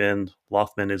team. And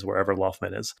Loftman is wherever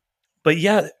Loftman is. But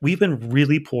yeah, we've been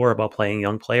really poor about playing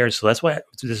young players. So that's why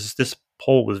this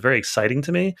poll was very exciting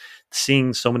to me,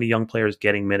 seeing so many young players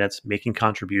getting minutes, making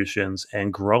contributions,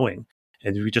 and growing.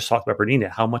 And we just talked about Bernina.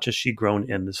 How much has she grown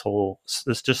in this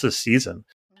season?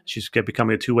 She's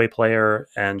becoming a two-way player,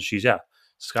 and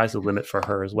sky's the limit for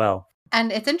her as well.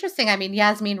 And it's interesting. I mean,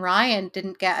 Yasmin Ryan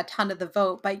didn't get a ton of the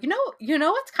vote, but you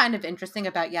know what's kind of interesting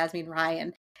about Yasmin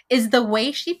Ryan is the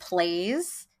way she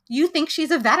plays. You think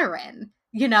she's a veteran.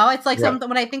 It's like something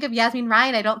when I think of Yasmin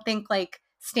Ryan, I don't think like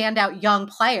standout young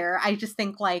player. I just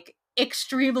think like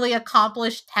extremely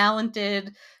accomplished,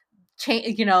 talented,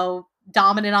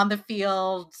 dominant on the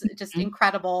field, just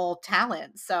incredible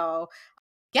talent. So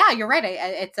yeah, you're right.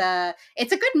 It's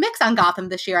a good mix on Gotham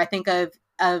this year. I think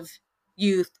of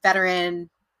youth, veteran,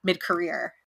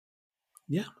 mid-career.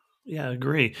 Yeah, I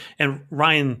agree. And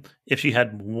Ryan, if she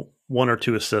had one or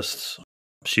two assists,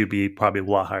 she'd be probably a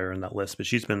lot higher in that list. But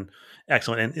she's been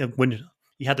excellent. And when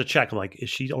you had to check, I'm like, is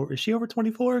she over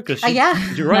 24? Because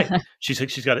you're right.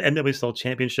 She's got an NWSL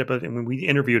championship, and when we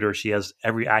interviewed her, she has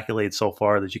every accolade so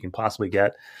far that you can possibly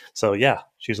get. So yeah,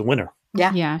 she's a winner.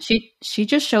 Yeah. She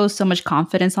just shows so much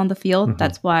confidence on the field.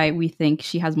 That's why we think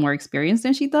she has more experience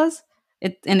than she does.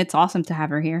 And it's awesome to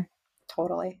have her here.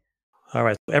 Totally. All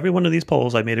right. Every one of these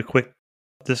polls, I made a quick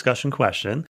discussion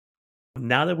question.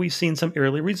 Now that we've seen some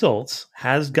early results,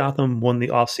 has Gotham won the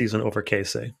offseason over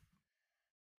KC?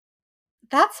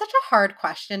 That's such a hard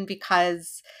question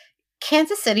because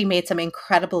Kansas City made some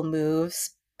incredible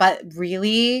moves, but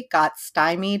really got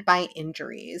stymied by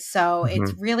injuries. So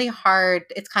it's really hard.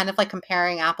 It's kind of like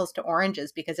comparing apples to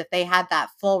oranges, because if they had that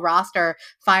full roster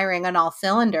firing on all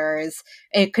cylinders,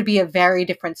 it could be a very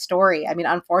different story. I mean,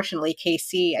 unfortunately,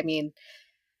 KC, I mean,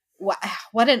 what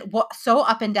so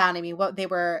up and down. I mean, they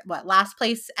were last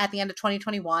place at the end of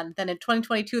 2021. Then in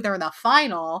 2022, they're in the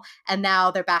final, and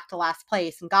now they're back to last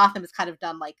place. And Gotham has kind of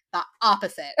done like the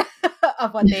opposite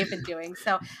of what they've been doing.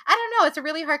 So I don't know. It's a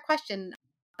really hard question,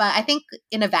 but I think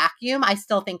in a vacuum, I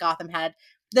still think Gotham had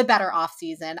the better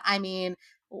offseason. I mean,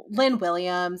 Lynn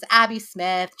Williams, Abby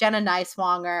Smith, Jenna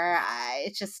Neiswanger.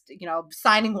 It's just,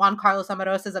 signing Juan Carlos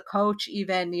Amaros as a coach,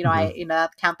 even, I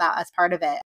count that as part of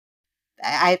it.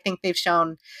 I think they've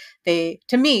shown they've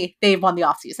won the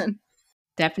offseason.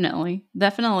 Definitely.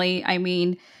 I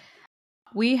mean,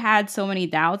 we had so many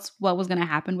doubts what was going to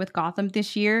happen with Gotham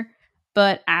this year,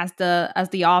 but as the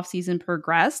offseason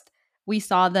progressed, we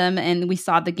saw them and we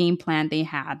saw the game plan they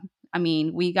had. I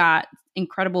mean, we got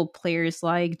incredible players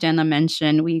like Jenna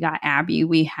mentioned. We got Abby,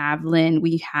 we have Lynn,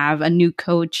 we have a new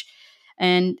coach.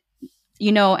 And,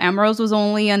 Ambrose was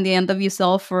only on the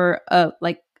NWSL for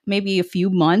maybe a few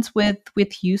months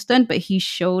with Houston, but he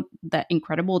showed that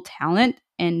incredible talent.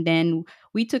 And then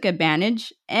we took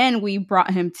advantage and we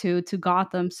brought him to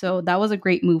Gotham. So that was a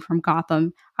great move from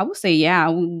Gotham. I would say, yeah,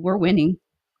 we're winning.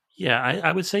 Yeah,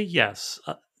 I would say yes.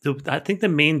 I think the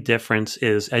main difference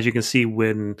is, as you can see,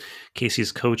 when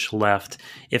Casey's coach left,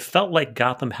 it felt like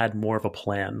Gotham had more of a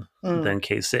plan than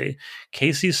Casey.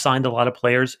 Casey signed a lot of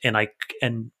players, and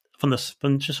from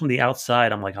the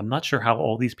outside, I'm like, I'm not sure how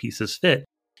all these pieces fit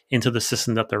into the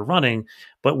system that they're running.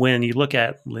 But when you look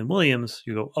at Lynn Williams,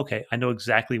 you go, okay, I know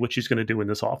exactly what she's going to do in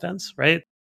this offense, right?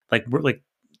 Like we're like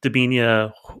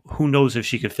Dabinia, who knows if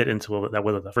she could fit into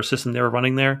whether the first system they were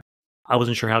running there. I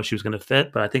wasn't sure how she was going to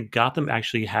fit, but I think Gotham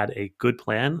actually had a good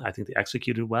plan. I think they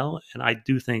executed well. And I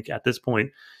do think at this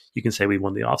point, you can say we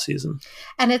won the offseason.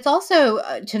 And it's also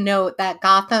to note that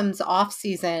Gotham's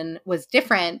offseason was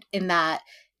different in that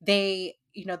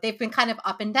they've been kind of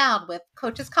up and down with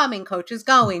coaches coming, coaches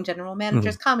going, general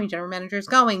managers coming, general managers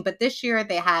going. But this year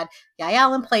they had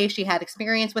Yael in place. She had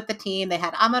experience with the team. They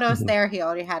had Amaros there. He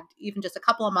already had even just a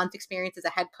couple of months experience as a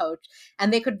head coach.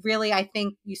 And they could really, I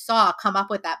think you saw, come up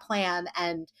with that plan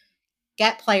and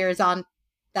get players on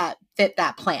that fit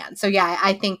that plan. So yeah,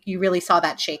 I think you really saw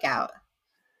that shake out.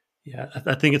 Yeah,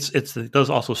 I think it does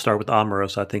also start with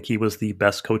Amaros. I think he was the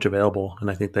best coach available, and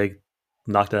I think they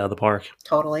knocked it out of the park.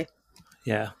 Totally.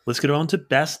 Yeah, let's get on to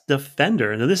best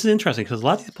defender. Now, this is interesting because a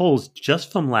lot of these polls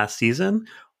just from last season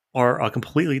are a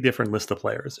completely different list of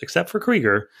players, except for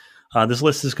Krieger. This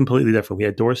list is completely different. We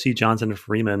had Dorsey, Johnson, and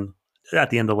Freeman at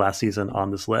the end of last season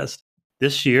on this list.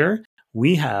 This year,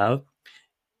 we have,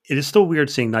 it is still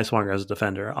weird seeing Neiswanger as a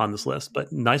defender on this list,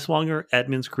 but Neiswanger,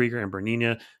 Edmonds, Krieger, and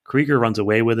Bernina. Krieger runs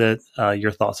away with it.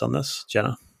 Your thoughts on this,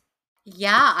 Jenna?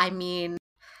 Yeah, I mean,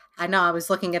 I know I was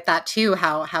looking at that too,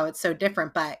 how it's so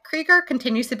different, but Krieger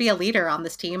continues to be a leader on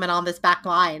this team and on this back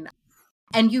line.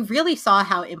 And you really saw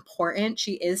how important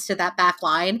she is to that back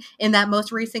line in that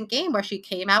most recent game where she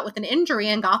came out with an injury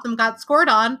and Gotham got scored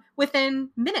on within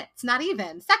minutes, not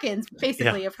even seconds,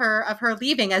 basically, of her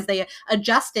leaving as they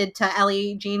adjusted to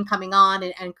Ellie Jean coming on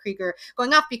and Krieger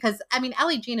going off. Because, I mean,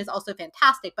 Ellie Jean is also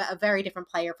fantastic, but a very different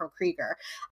player from Krieger.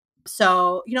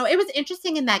 So, it was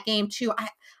interesting in that game too.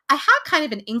 I had kind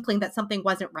of an inkling that something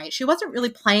wasn't right. She wasn't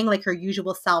really playing like her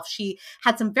usual self. She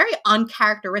had some very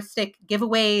uncharacteristic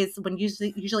giveaways when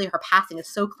usually her passing is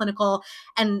so clinical.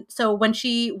 And so when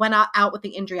she went out with the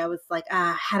injury, I was like,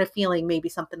 I had a feeling maybe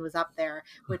something was up there,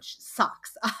 which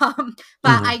sucks. But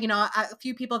a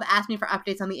few people have asked me for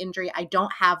updates on the injury. I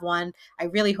don't have one. I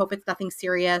really hope it's nothing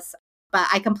serious. But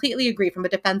I completely agree from a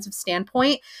defensive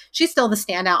standpoint. She's still the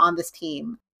standout on this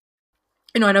team.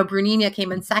 I know Brunina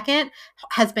came in second,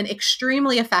 has been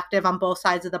extremely effective on both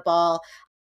sides of the ball,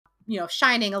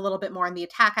 shining a little bit more in the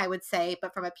attack, I would say.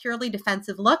 But from a purely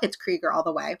defensive look, it's Krieger all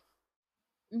the way.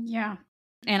 Yeah.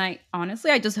 And I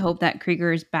just hope that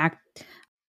Krieger is back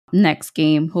next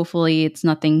game. Hopefully it's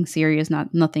nothing serious,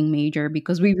 nothing major,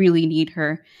 because we really need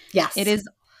her. Yes. It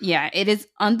is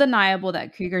undeniable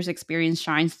that Krieger's experience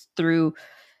shines through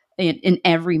in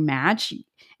every match.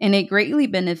 And it greatly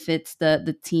benefits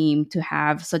the team to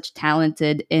have such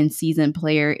talented and seasoned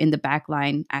player in the back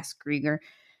line as Krieger.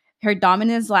 Her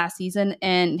dominance last season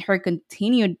and her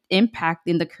continued impact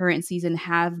in the current season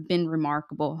have been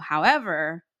remarkable.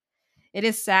 However, it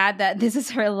is sad that this is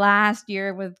her last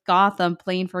year with Gotham,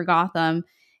 playing for Gotham.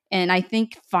 And I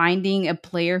think finding a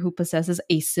player who possesses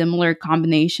a similar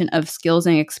combination of skills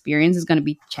and experience is going to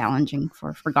be challenging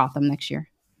for Gotham next year.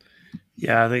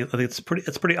 Yeah, I think it's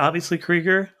pretty obviously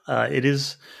Krieger. It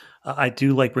is. I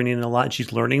do like bringing in a lot, and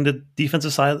she's learning the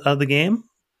defensive side of the game.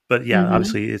 But yeah, Hmm.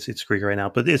 obviously it's Krieger right now.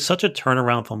 But it's such a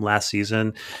turnaround from last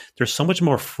season. There's so much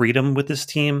more freedom with this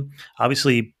team.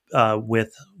 Obviously,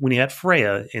 with when you had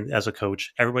Freya as a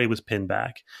coach, everybody was pinned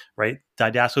back, right?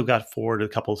 Didasco got forward a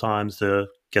couple of times to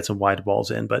get some wide balls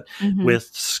in, but Hmm. with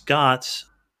Scott,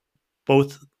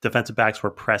 both defensive backs were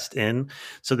pressed in,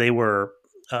 so they were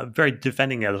very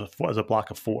defending as a block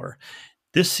of four.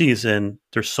 This season,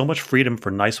 there's so much freedom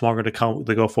for Neiswanger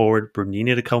to go forward,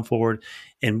 Bernini to come forward,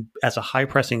 and as a high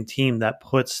pressing team, that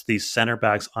puts these center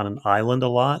backs on an island a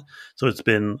lot. So it's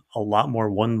been a lot more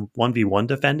one v one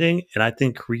defending, and I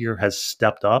think Krieger has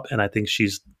stepped up, and I think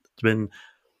she's been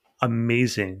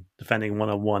amazing defending one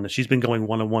on one. She's been going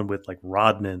one on one with like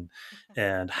Rodman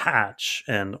and Hatch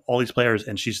and all these players,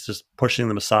 and she's just pushing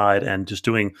them aside and just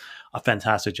doing a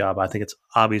fantastic job. I think it's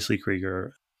obviously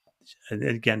Krieger. And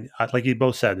again, like you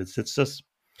both said, it's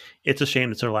a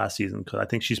shame it's her last season because I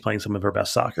think she's playing some of her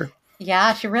best soccer.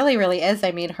 Yeah, she really, really is.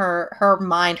 I mean, her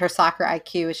mind, her soccer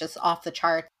IQ is just off the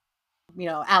chart.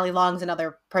 Ali Long's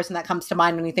another person that comes to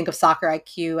mind when you think of soccer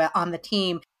IQ on the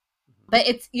team. But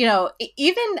it's,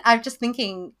 even I'm just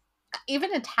thinking,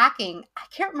 even attacking, I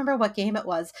can't remember what game it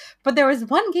was, but there was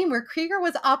one game where Krieger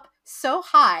was up so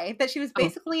high that she was Oh,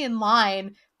 basically in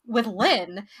line with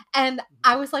Lynn. And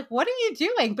I was like, what are you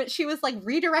doing? But she was like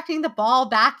redirecting the ball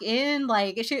back in.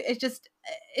 Like she's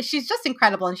just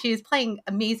incredible. And she is playing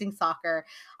amazing soccer.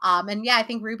 And yeah, I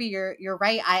think Ruby, you're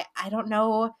right. I don't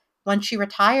know when she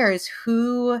retires,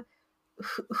 who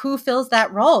fills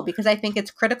that role, because I think it's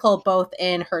critical both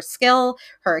in her skill,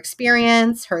 her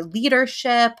experience, her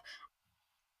leadership.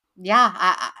 Yeah,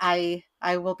 I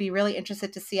will be really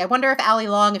interested to see. I wonder if Ali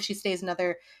Long, if she stays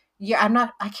another year, I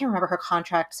can't remember her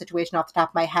contract situation off the top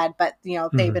of my head, but they've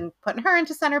Mm-hmm. been putting her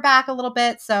into center back a little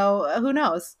bit, so who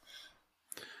knows?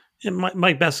 And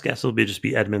my best guess will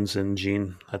be Edmonds and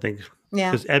Jean. I think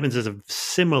Yeah. because Edmonds is a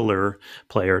similar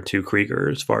player to Krieger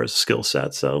as far as skill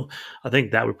set, so I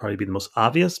think that would probably be the most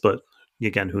obvious. But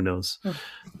again, who knows? Hmm.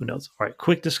 Who knows? All right,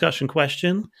 quick discussion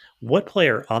question: what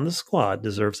player on the squad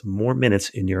deserves more minutes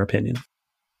in your opinion?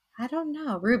 I don't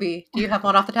know. Ruby, do you have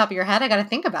one off the top of your head? I got to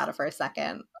think about it for a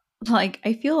second. like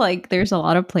I feel like there's a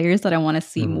lot of players that I want to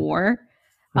see Mm-hmm. more.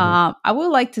 Mm-hmm. I would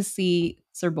like to see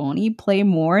Zerboni play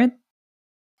more.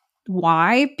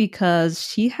 Why? Because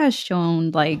she has shown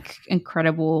like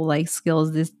incredible like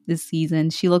skills this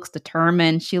season. She looks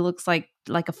determined. She looks like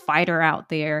a fighter out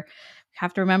there.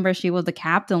 Have to remember she was the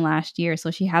captain last year,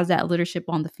 so she has that leadership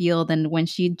on the field. And when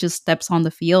she just steps on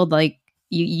the field, like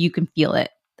you can feel it.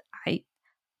 I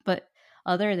But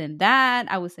other than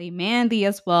that, I would say Mandy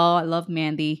as well. I love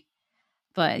Mandy,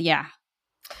 but yeah.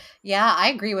 Yeah, I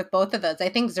agree with both of those. I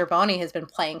think Zerboni has been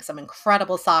playing some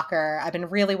incredible soccer. I've been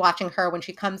really watching her when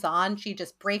she comes on. She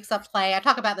just breaks up play. I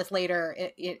talk about this later.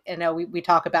 We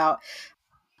talk about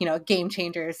game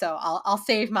changers. So I'll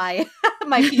save my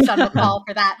my piece on the call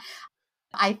for that.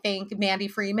 I think Mandy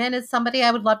Freeman is somebody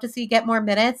I would love to see get more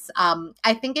minutes.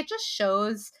 I think it just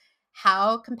shows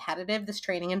how competitive this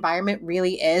training environment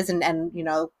really is, and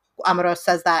Amaro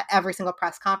says that every single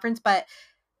press conference, but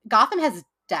Gotham has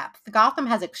depth. Gotham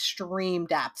has extreme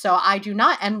depth. So I do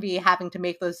not envy having to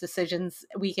make those decisions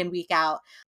week in, week out.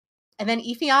 And then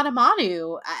Ifeanyi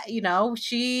Manu,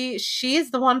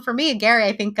 she's the one for me. Gary,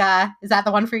 I think, is that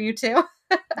the one for you too?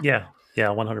 Yeah,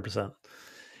 100%.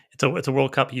 It's a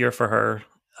World Cup year for her.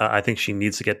 I think she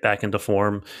needs to get back into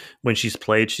form. When she's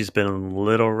played, she's been a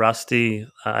little rusty.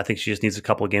 I think she just needs a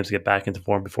couple of games to get back into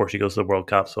form before she goes to the World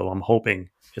Cup. So I'm hoping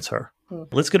it's her. Hmm.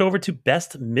 Let's get over to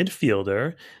best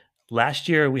midfielder. Last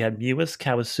year, we had Mewis,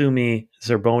 Kawasumi,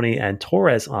 Zerboni, and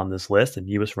Torres on this list, and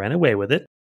Mewis ran away with it.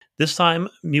 This time,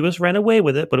 Mewis ran away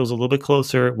with it, but it was a little bit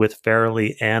closer with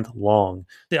Farrelly and Long.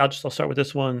 I'll start with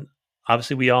this one.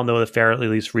 Obviously, we all know that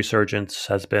Farrelly's resurgence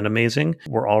has been amazing.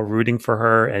 We're all rooting for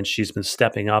her, and she's been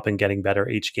stepping up and getting better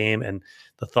each game. And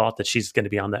the thought that she's going to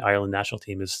be on the Ireland national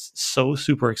team is so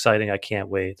super exciting. I can't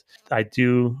wait. I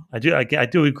do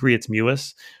agree it's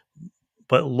Mewis,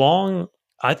 but Long.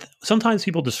 Sometimes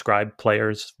people describe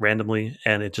players randomly,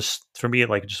 and it just for me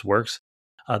it just works.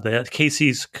 The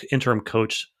KC's interim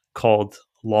coach called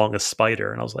Long a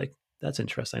spider, and I was like, that's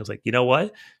interesting. I was like, you know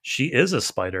what? She is a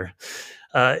spider.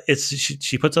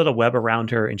 She puts out a web around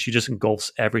her, and she just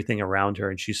engulfs everything around her,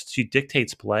 and she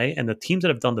dictates play. And the teams that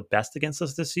have done the best against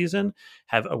us this season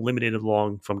have eliminated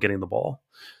Long from getting the ball.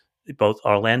 Both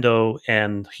Orlando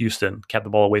and Houston kept the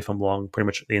ball away from Long pretty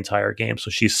much the entire game. So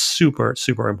she's super,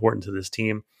 super important to this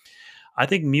team. I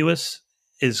think Mewis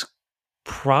is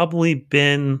probably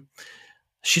been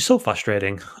She's so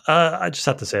frustrating. I just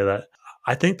have to say that.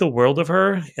 I think the world of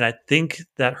her, and I think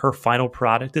that her final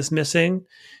product is missing.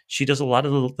 She does a lot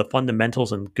of the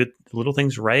fundamentals and good little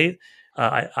things right.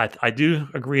 I do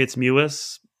agree it's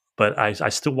Mewis, but I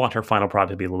still want her final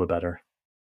product to be a little bit better.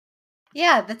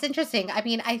 Yeah, that's interesting. I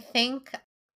mean, I think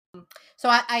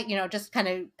so. Just kind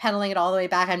of pedaling it all the way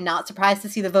back. I'm not surprised to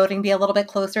see the voting be a little bit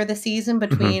closer this season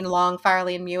between Long,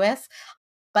 Farley, and Mewis.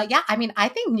 But yeah, I mean, I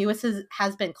think Mewis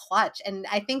has been clutch. And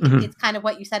I think it's kind of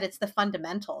what you said. It's the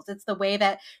fundamentals. It's the way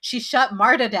that she shut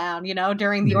Marta down,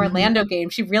 during the Orlando game.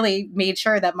 She really made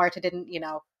sure that Marta didn't,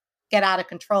 get out of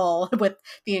control with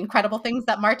the incredible things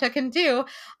that Marta can do.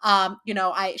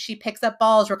 She picks up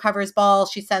balls, recovers balls.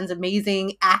 She sends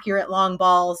amazing, accurate long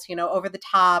balls, over the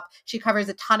top. She covers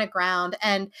a ton of ground.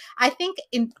 And I think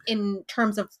in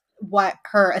terms of what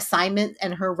her assignment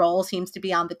and her role seems to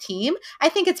be on the team, I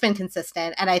think it's been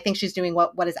consistent, and I think she's doing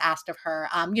what is asked of her.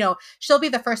 She'll be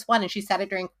the first one, and she said it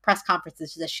during press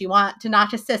conferences. Does she want to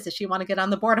notch assists? Does she want to get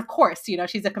on the board? Of course,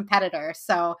 she's a competitor.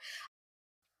 So,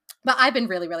 but I've been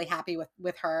really, really happy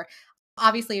with her.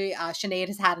 Obviously, Sinead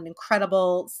has had an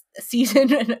incredible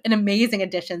season, an amazing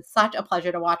addition. Such a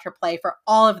pleasure to watch her play for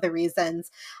all of the reasons.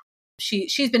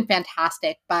 She's been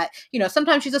fantastic, but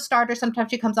sometimes she's a starter, sometimes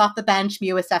she comes off the bench.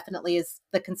 Mewis definitely is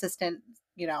the consistent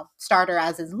starter,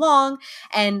 as is Long,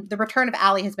 and the return of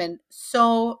Allie has been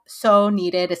so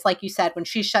needed. It's like you said, when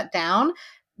she's shut down,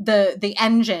 the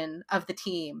engine of the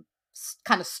team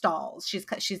kind of stalls.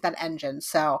 She's that engine.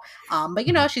 So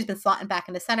but she's been slotting back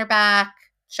into center back,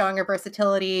 showing her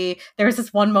versatility. There was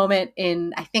this one moment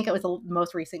in, I think it was the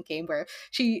most recent game, where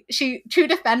she two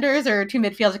defenders or two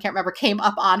midfielders, I can't remember, came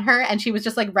up on her, and she was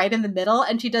just like right in the middle,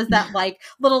 and she does that like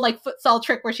little like futsal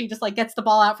trick where she just like gets the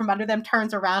ball out from under them,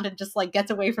 turns around, and just like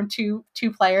gets away from two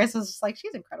players. It was just like,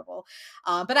 she's incredible.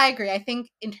 But I agree. I think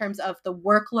in terms of the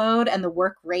workload and the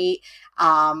work rate,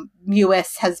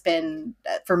 Mewis has been,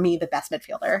 for me, the best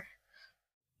midfielder.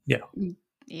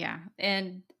 Yeah.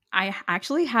 And I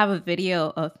actually have a video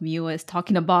of Mewis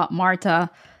talking about Marta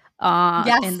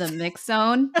in the mix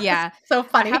zone. Yeah. So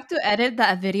funny. I have to edit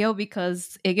that video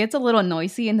because it gets a little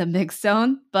noisy in the mix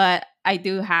zone, but I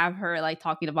do have her like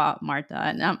talking about Marta,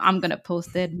 and I'm going to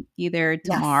post it either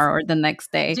tomorrow or the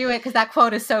next day. Do it, because that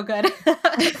quote is so good.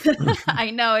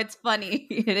 I know, it's funny.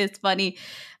 It is funny.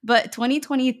 But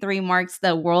 2023 marks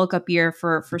the World Cup year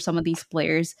for some of these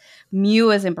players.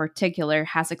 Mewis in particular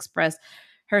has expressed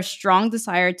her strong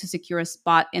desire to secure a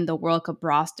spot in the World Cup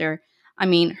roster. I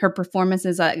mean, her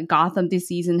performances at Gotham this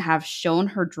season have shown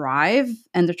her drive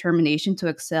and determination to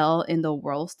excel in the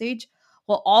world stage,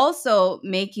 while also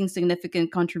making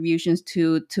significant contributions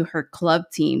to her club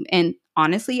team. And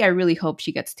honestly, I really hope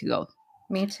she gets to go.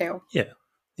 Me too. Yeah.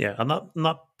 I'm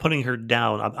not putting her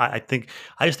down. I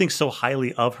just think so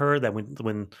highly of her that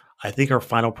when I think her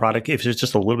final product, if it's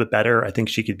just a little bit better, I think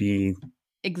she could be.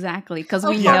 Exactly, because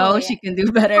we know she can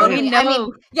do better. Totally. We know. I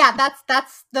mean, yeah,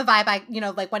 that's the vibe.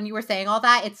 Like when you were saying all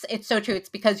that, it's so true. It's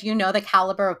because the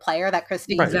caliber of player that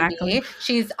Christy is. Exactly.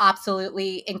 She's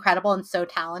absolutely incredible and so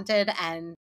talented.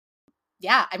 And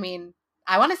yeah, I mean,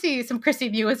 I want to see some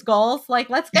Christy Mewis goals. Like,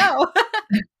 let's go.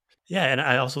 Yeah, and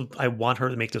I want her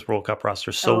to make this World Cup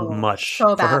roster so much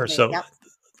so for her. So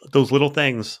those little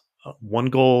things. One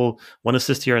goal, one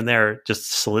assist here and there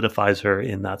just solidifies her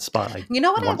in that spot.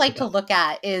 What I'd like to look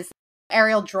at is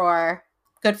Ariel Drawer,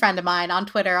 good friend of mine on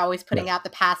Twitter, always putting out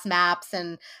the pass maps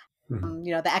and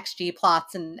the XG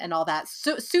plots and all that.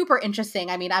 Super interesting.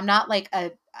 I mean, I'm not like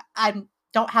I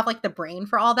don't have like the brain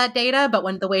for all that data, but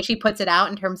when the way she puts it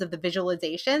out in terms of the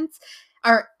visualizations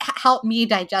or help me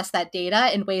digest that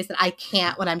data in ways that I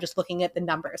can't when I'm just looking at the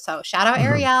numbers. So shout out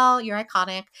Ariel, you're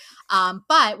iconic.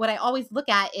 But what I always look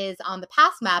at is on the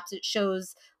pass maps, it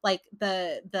shows like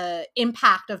the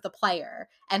impact of the player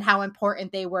and how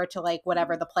important they were to like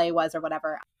whatever the play was or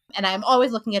whatever. And I'm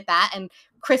always looking at that. And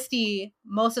Christy,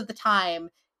 most of the time,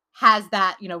 has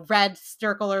that, red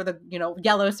circle or the,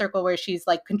 yellow circle where she's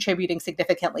like contributing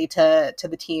significantly to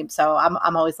the team. So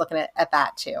I'm always looking at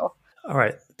that too. All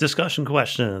right. Discussion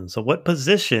question. So what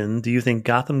position do you think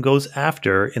Gotham goes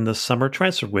after in the summer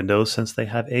transfer window since they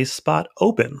have a spot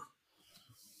open?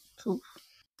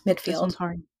 Midfield. This one's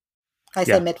hard. I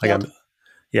say midfield.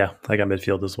 I got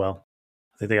midfield as well.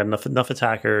 I think they got enough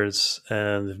attackers.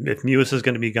 And if Mewis is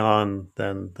going to be gone,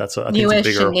 then that's a bigger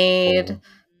Sinead. hole.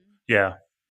 Yeah.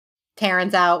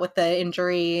 Taryn's out with the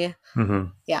injury.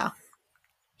 Mm-hmm. Yeah.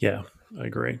 Yeah, I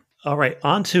agree. All right,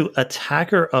 on to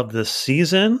attacker of the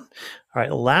season. All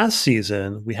right, last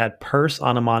season we had Purse,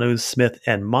 Anamanu, Smith,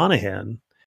 and Monahan.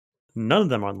 None of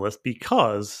them are on the list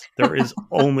because there is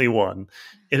only one.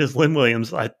 It is Lynn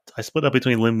Williams. I split up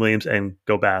between Lynn Williams and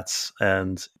Go Bats,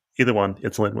 and either one,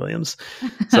 it's Lynn Williams.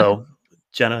 So,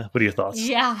 Jenna, what are your thoughts?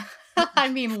 Yeah. I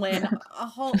mean, Lynn,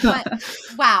 but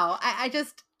wow. I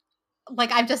just,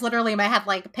 like, I'm just literally in my head,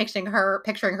 like picturing her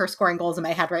scoring goals in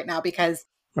my head right now, because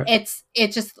it's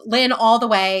just Lynn all the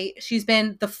way. She's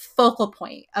been the focal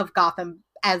point of Gotham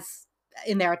as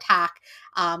in their attack.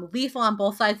 Lethal on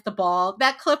both sides of the ball.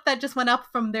 That clip that just went up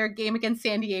from their game against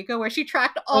San Diego where she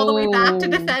tracked all the way back to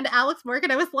defend Alex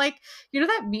Morgan. I was like, you know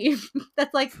that meme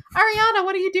that's like, Ariana,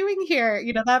 what are you doing here?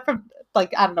 You know that from,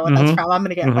 like, I don't know what that's from. I'm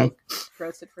gonna get like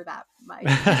roasted for that.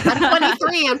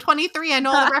 I'm 23. I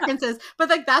know all the references, but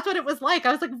like that's what it was like.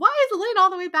 I was like, why is Lynn all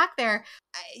the way back there?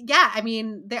 Yeah, I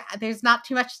mean, there's not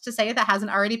too much to say that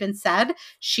hasn't already been said.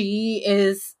 She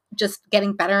is just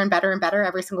getting better and better and better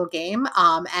every single game.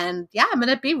 And yeah, I'm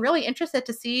going to be really interested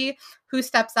to see who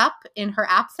steps up in her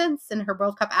absence, in her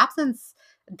World Cup absence.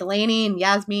 Delaney and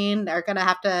Yasmin are going to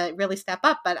have to really step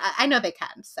up, but I know they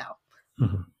can. So.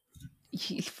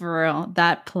 For real,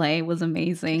 that play was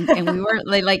amazing. And we were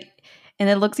like, and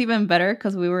it looks even better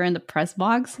because we were in the press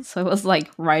box. So it was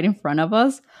like right in front of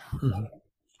us.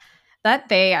 That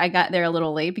day, I got there a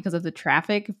little late because of the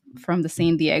traffic from the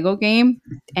San Diego game.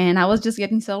 And I was just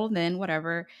getting settled in,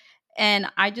 whatever. And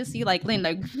I just see like Lynn,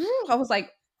 like, I was like,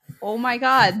 oh my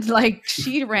God. Like,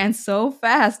 she ran so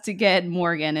fast to get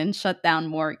Morgan and shut down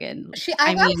Morgan.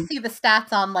 I got to see the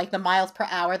stats on like the miles per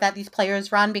hour that these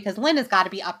players run, because Lynn has got to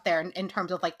be up there in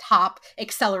terms of like top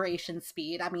acceleration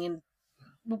speed. I mean,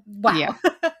 wow.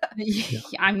 Yeah.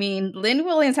 I mean, Lynn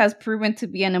Williams has proven to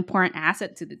be an important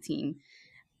asset to the team.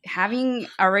 Having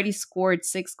already scored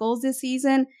 6 goals this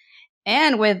season,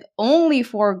 and with only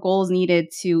 4 goals needed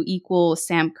to equal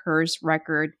Sam Kerr's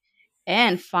record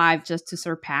and 5 just to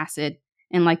surpass it.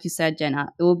 And like you said,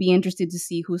 Jenna, it will be interesting to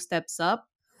see who steps up.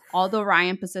 Although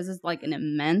Ryan possesses like an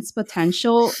immense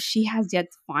potential, she has yet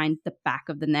to find the back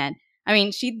of the net. I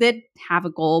mean, she did have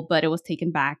a goal, but it was taken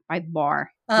back by the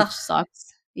bar, which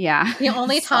sucks. Yeah. The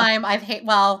only time I've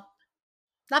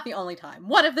not the only time.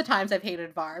 One of the times I've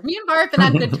hated VAR. Me and VAR have been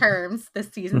on good terms this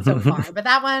season so far. But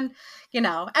that one, you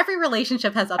know, every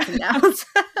relationship has ups and downs.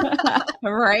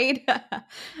 Right?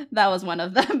 That was one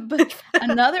of them. But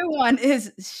another one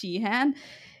is Sheehan.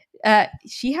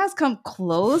 She has come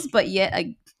close, but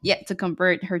yet to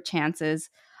convert her chances.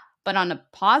 But on a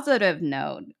positive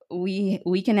note,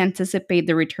 we can anticipate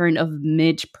the return of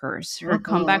Midge Purse. Her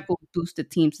comeback will boost the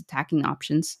team's attacking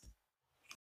options.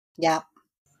 Yeah.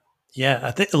 Yeah,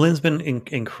 I think Lynn's been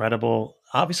incredible.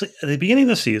 Obviously, at the beginning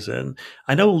of the season,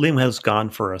 I know Lynn has gone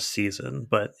for a season,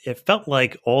 but it felt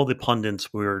like all the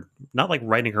pundits were not like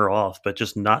writing her off, but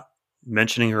just not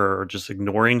mentioning her or just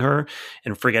ignoring her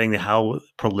and forgetting how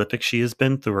prolific she has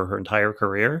been through her entire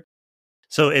career.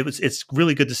 So it's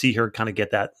really good to see her kind of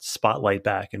get that spotlight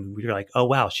back, and we're like, oh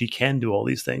wow, she can do all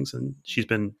these things, and she's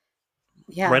been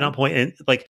right on point. And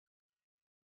like,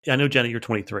 I know Jenna, you're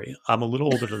 23. I'm a little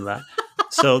older than that.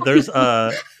 So there's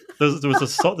a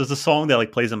song that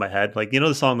like plays in my head, like, you know,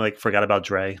 the song like "Forgot About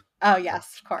Dre." Oh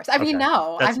yes, of course. I mean,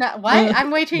 no, I'm not. What?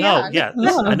 I'm way too young. Yeah,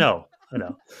 I know.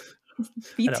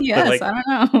 BTS.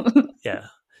 I don't know. Yeah,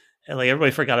 and like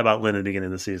everybody forgot about Lynn at the beginning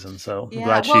of the season. So I'm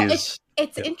glad she's.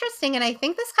 It's interesting, and I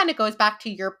think this kind of goes back to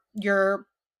your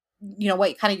you know,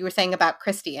 what kind of you were saying about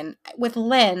Christy, and with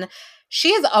Lynn.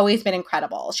 She has always been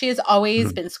incredible. She has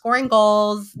always been scoring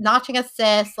goals, notching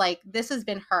assists. Like, this has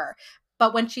been her.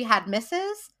 But when she had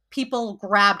misses, people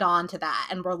grabbed onto that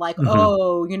and were like,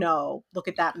 oh, you know, look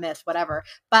at that miss, whatever.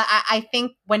 But I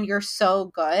think when you're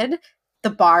so good, the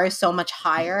bar is so much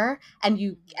higher, and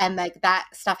like that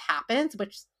stuff happens,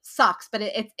 which sucks. But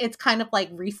it's kind of like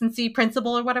recency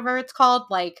principle or whatever it's called.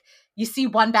 Like, you see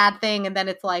one bad thing and then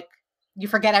it's like, you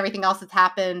forget everything else that's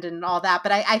happened and all that.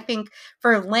 But I think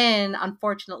for Lynn,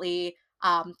 unfortunately,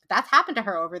 that's happened to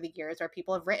her over the years, where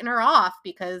people have written her off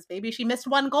because maybe she missed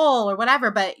one goal or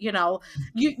whatever. But, you know,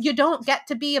 you don't get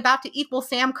to be about to equal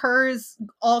Sam Kerr's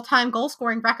all-time goal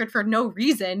scoring record for no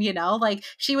reason, you know, like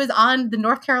she was on the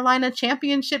North Carolina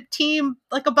championship team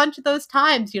like a bunch of those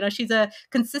times. You know, she's a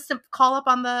consistent call up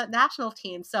on the national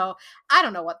team. So I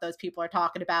don't know what those people are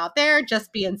talking about. They're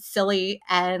just being silly.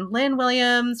 And Lynn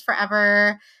Williams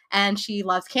forever. And she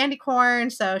loves candy corn,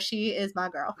 so she is my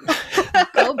girl.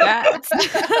 Go Bats.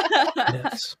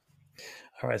 Yes.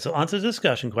 All right, so on to the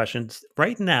discussion questions.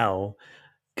 Right now,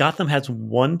 Gotham has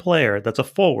one player that's a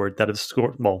forward that has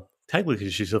scored. Well, technically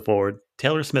she's a forward.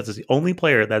 Taylor Smith is the only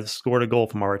player that has scored a goal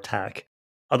from our attack.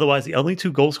 Otherwise, the only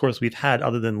 2 goal scorers we've had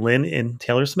other than Lynn and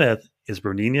Taylor Smith is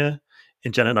Bernina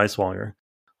and Jenna Neiswanger.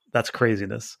 That's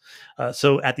craziness.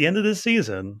 So at the end of this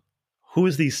season, who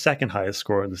is the second highest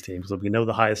scorer in this team? Because we know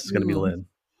the highest is going to be Lynn.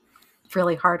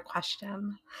 Really hard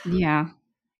question. Yeah.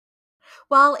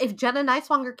 Well, if Jenna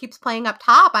Neiswanger keeps playing up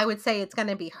top, I would say it's going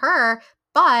to be her.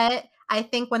 But I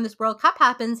think when this World Cup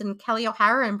happens and Kelly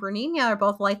O'Hara and Bruninha are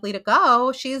both likely to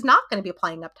go, she's not going to be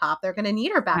playing up top. They're going to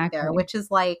need her back there, which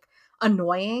is like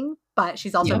annoying, but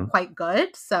she's also quite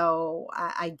good. So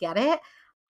I get it.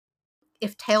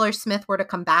 If Taylor Smith were to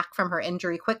come back from her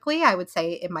injury quickly, I would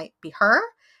say it might be her.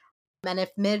 And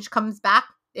if Midge comes back,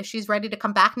 if she's ready to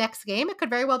come back next game, it could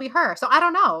very well be her. So I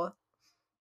don't know.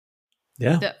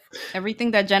 Yeah.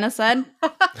 Everything that Jenna said,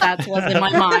 that's what's in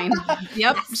my mind.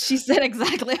 Yep. She said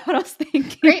exactly what I was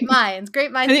thinking. Great minds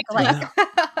alike.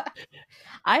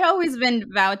 I always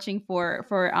been vouching for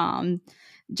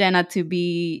Jenna to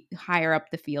be higher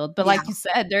up the field. But like you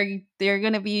said, they're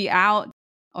gonna be out.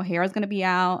 O'Hara's gonna be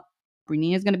out.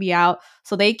 Bruninha's going to be out,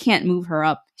 so they can't move her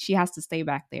up. She has to stay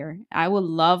back there. I would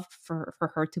love for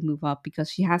her to move up because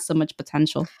she has so much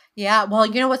potential. Yeah, well,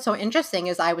 you know what's so interesting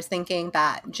is I was thinking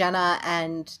that Jenna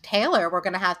and Taylor were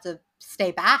going to have to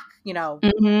stay back,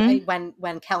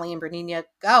 when Kelly and Bruninha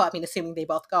go. I mean, assuming they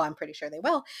both go, I'm pretty sure they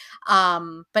will.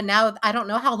 But now I don't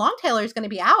know how long Taylor is going to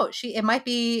be out. It might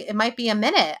be a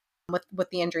minute with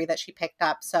the injury that she picked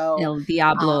up. So El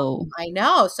Diablo. I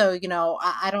know. So,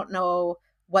 I don't know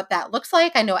what that looks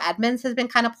like. I know Edmonds has been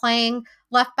kind of playing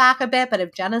left back a bit, but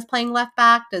if Jenna's playing left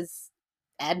back, does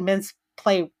Edmonds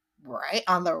play right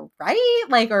on the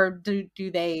right? Or do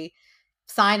they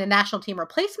sign a national team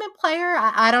replacement player?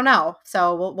 I don't know.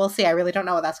 So we'll see. I really don't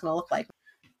know what that's going to look like.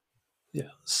 Yeah.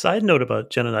 Side note about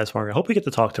Jenna Neiswanger. I hope we get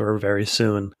to talk to her very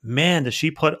soon. Man, does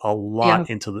she put a lot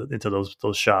into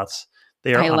those shots?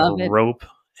 They are on a rope,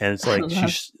 and it's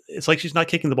like she's not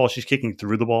kicking the ball; she's kicking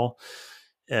through the ball.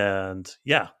 And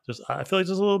I feel like there's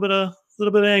a little bit of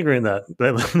anger in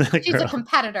that. She's a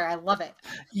competitor. I love it.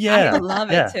 Yeah, I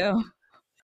love it too.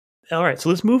 All right, so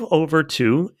let's move over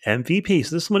to MVP.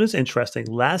 So this one is interesting.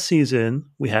 Last season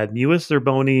we had Mewis,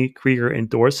 Zerboni, Krieger, and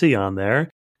Dorsey on there.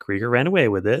 Krieger ran away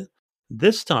with it.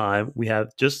 This time we have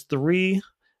just 3,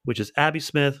 which is Abby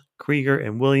Smith, Krieger,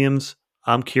 and Williams.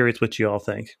 I'm curious what you all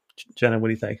think. Jenna, what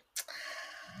do you think?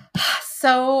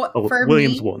 So for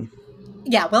Williams me, won.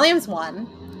 Yeah, Williams won.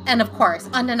 And of course,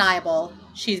 undeniable,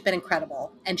 she's been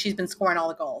incredible and she's been scoring all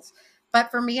the goals.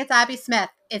 But for me, it's Abby Smith.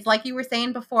 It's like you were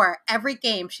saying before, every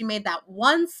game she made that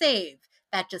one save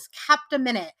that just kept a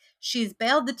minute. She's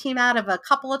bailed the team out of a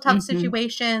couple of tough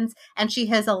situations, and she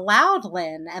has allowed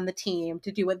Lynn and the team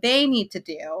to do what they need to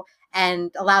do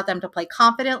and allowed them to play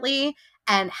confidently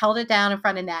and held it down in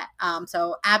front of net.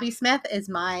 So Abby Smith is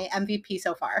my MVP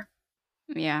so far.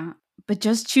 Yeah. But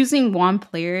just choosing one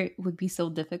player would be so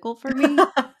difficult for me.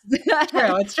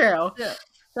 It's true.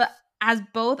 So as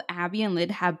both Abby and Lynn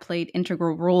have played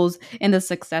integral roles in the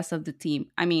success of the team.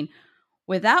 I mean,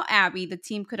 without Abby, the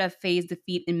team could have faced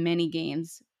defeat in many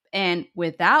games. And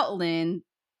without Lynn,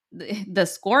 the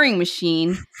scoring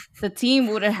machine, the team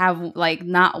would have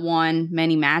not won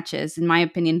many matches. In my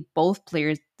opinion, both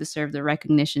players deserve the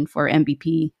recognition for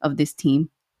MVP of this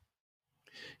team.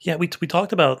 Yeah, we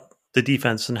talked about the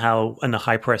defense and how in the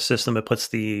high press system it puts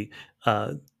the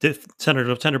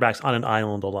center backs on an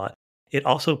island a lot. It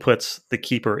also puts the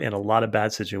keeper in a lot of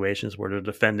bad situations where they're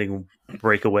defending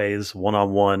breakaways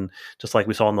one-on-one, just like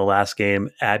we saw in the last game.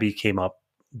 Abby came up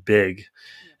big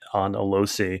on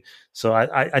Alosi. So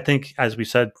I think, as we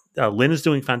said, Lynn is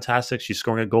doing fantastic. She's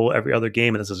scoring a goal every other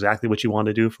game, and that's exactly what you want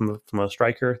to do from a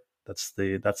striker. That's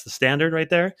the standard right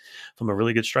there from a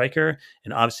really good striker.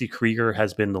 And obviously Krieger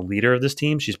has been the leader of this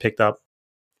team. She's picked up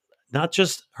not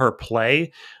just her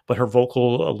play, but her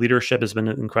vocal leadership has been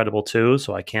incredible too.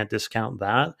 So I can't discount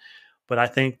that. But I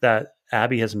think that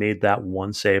Abby has made that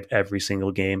one save every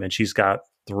single game, and she's got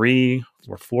 3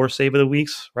 or 4 save of the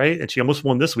weeks, right? And she almost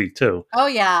won this week too. Oh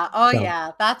yeah.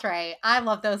 Yeah. That's right. I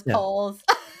love those polls.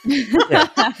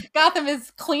 Gotham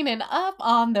is cleaning up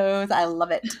on those. I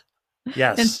love it.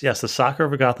 Yes. The Soccer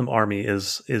Over Gotham army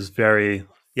is very,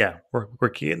 we're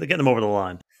getting them over the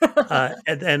line.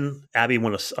 And then Abby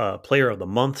won a player of the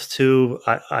month too.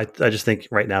 I just think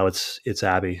right now it's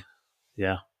Abby.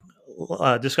 Yeah.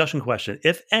 Discussion question.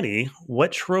 If any,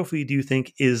 what trophy do you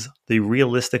think is the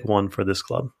realistic one for this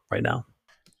club right now?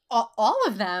 All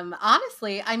of them,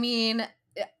 honestly. I mean,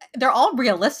 they're all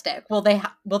realistic. Will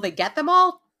they get them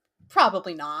all?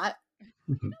 Probably not.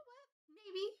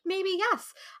 Maybe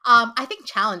yes. I think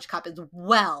Challenge Cup is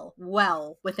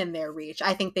well within their reach.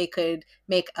 I think they could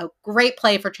make a great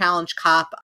play for Challenge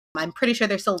Cup. I'm pretty sure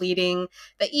they're still leading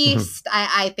the East.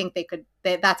 I think they could.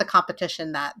 That's a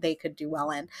competition that they could do well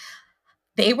in.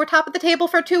 They were top of the table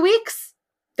for 2 weeks.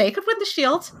 They could win the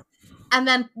Shield. And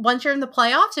then once you're in the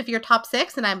playoffs, if you're top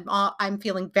 6, and I'm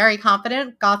feeling very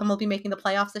confident Gotham will be making the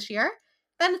playoffs this year,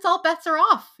 then it's all bets are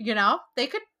off. They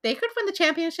could win the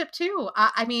championship too.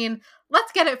 I mean,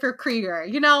 let's get it for Krieger.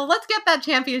 Let's get that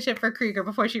championship for Krieger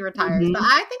before she retires. But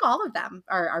I think all of them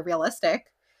are realistic.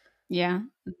 Yeah.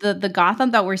 The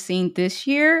Gotham that we're seeing this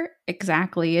year,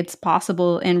 exactly. It's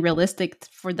possible and realistic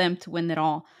for them to win it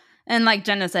all. And like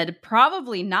Jenna said,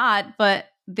 probably not, but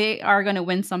they are going to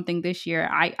win something this year.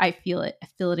 I feel it. I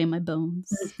feel it in my bones.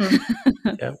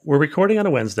 Yeah, we're recording on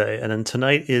a Wednesday, and then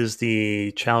tonight is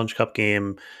the Challenge Cup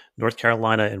game, North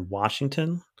Carolina and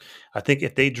Washington. I think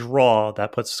if they draw,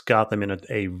 that puts Gotham in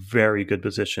a very good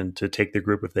position to take the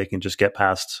group if they can just get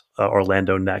past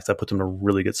Orlando next. That puts them in a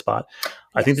really good spot. Yes.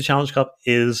 I think the Challenge Cup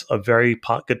is a very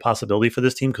good possibility for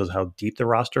this team because of how deep the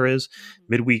roster is.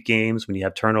 Midweek games, when you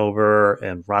have turnover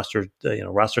and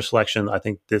roster selection, I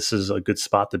think this is a good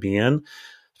spot to be in,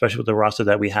 especially with the roster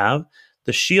that we have.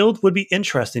 The Shield would be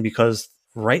interesting because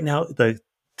right now the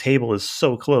table is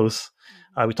so close.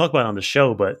 We talked about it on the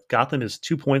show, but Gotham is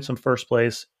 2 points in first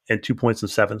place and 2 points in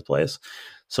seventh place.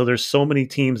 So there's so many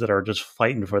teams that are just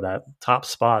fighting for that top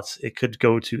spots. It could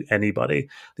go to anybody.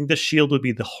 I think the Shield would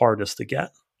be the hardest to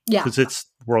get. Yeah. Because it's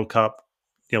World Cup,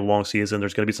 long season.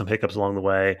 There's going to be some hiccups along the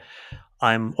way.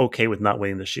 I'm okay with not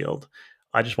winning the Shield.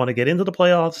 I just want to get into the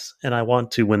playoffs and I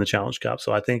want to win the Challenge Cup.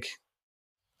 So I think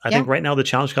right now the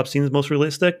Challenge Cup seems most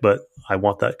realistic, but I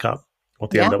want that cup. I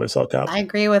want the NWSL Cup. I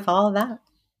agree with all of that.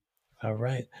 All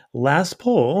right. Last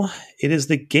poll. It is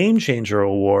the Game Changer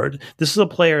Award. This is a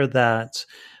player that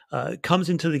comes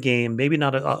into the game, maybe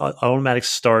not an automatic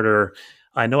starter.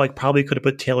 I know I probably could have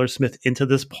put Taylor Smith into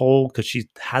this poll because she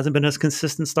hasn't been as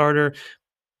consistent starter.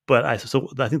 But I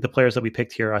think the players that we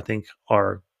picked here, I think,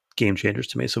 are game changers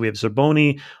to me. So we have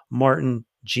Zerboni, Martin,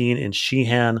 Jean, and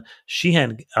Sheehan.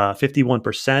 Sheehan,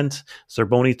 51%.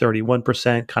 Zerboni,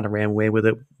 31%. Kind of ran away with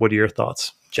it. What are your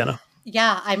thoughts, Jenna?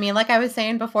 Yeah, I mean, like I was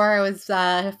saying before, I was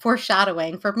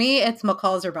foreshadowing. For me, it's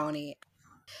McCall Zerboni.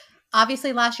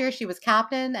 Obviously, last year she was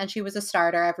captain and she was a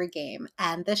starter every game.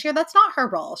 And this year, that's not her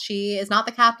role. She is not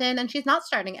the captain and she's not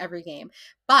starting every game.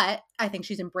 But I think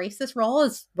she's embraced this role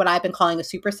as what I've been calling a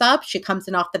super sub. She comes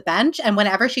in off the bench. And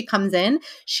whenever she comes in,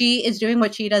 she is doing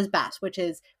what she does best, which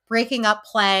is breaking up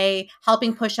play,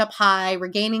 helping push up high,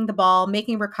 regaining the ball,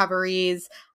 making recoveries,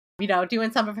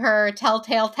 doing some of her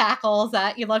telltale tackles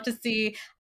that you love to see.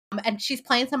 And she's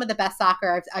playing some of the best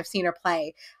soccer I've seen her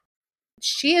play.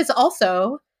 She is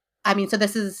also,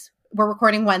 we're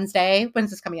recording Wednesday.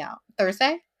 When's this coming out?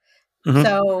 Thursday? Mm-hmm.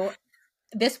 So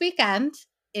this weekend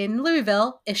in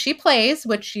Louisville, if she plays,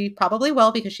 which she probably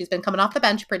will because she's been coming off the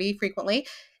bench pretty frequently,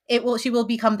 she will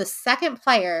become the second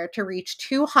player to reach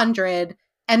 200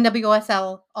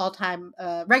 NWSL all-time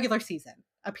regular season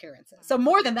appearances. So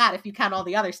more than that if you count all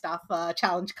the other stuff,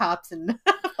 Challenge Cups and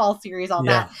Fall Series, all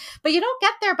that. But you don't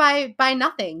get there by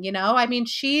nothing, I mean,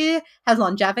 she has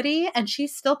longevity and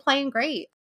she's still playing great.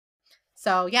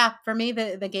 So yeah, for me,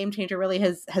 the game changer really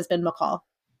has been McCall.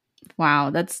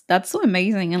 Wow, that's so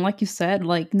amazing. And like you said,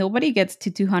 like nobody gets to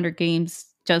 200 games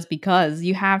just because.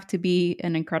 You have to be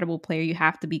an incredible player. You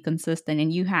have to be consistent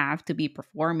and you have to be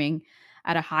performing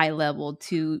at a high level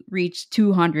to reach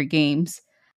 200 games.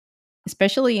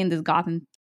 Especially in this Gotham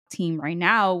team right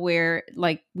now, where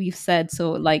like we've said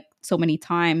so many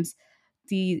times,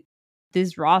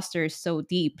 this roster is so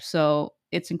deep. So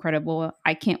it's incredible.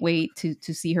 I can't wait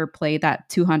to see her play that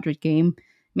 200 game.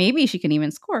 Maybe she can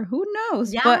even score. Who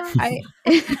knows? Yeah. But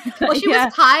well, she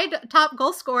was tied top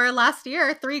goal scorer last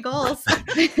year, 3 goals.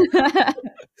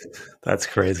 That's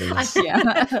crazy. We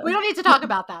don't need to talk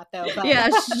about that though.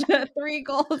 But 3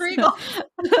 goals. 3 goals.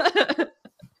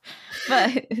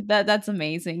 But that's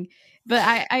amazing. But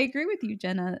I agree with you,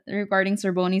 Jenna, regarding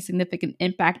Zerboni's significant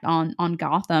impact on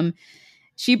Gotham.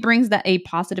 She brings a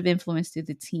positive influence to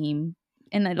the team.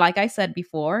 And like I said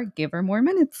before, give her more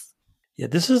minutes. Yeah,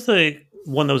 this is the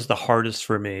one that was the hardest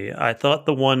for me. I thought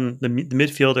the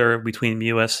midfielder between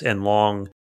Mewis and Long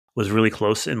was really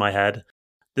close in my head.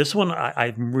 This one,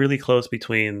 I'm really close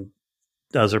between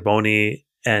Zerboni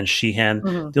and Sheehan.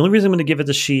 Mm-hmm. The only reason I'm going to give it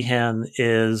to Sheehan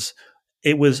is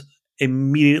it was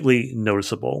immediately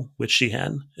noticeable with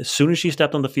Sheehan. As soon as she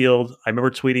stepped on the field, I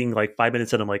remember tweeting like 5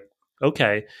 minutes in, I'm like,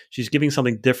 okay, she's giving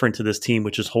something different to this team,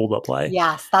 which is hold up play.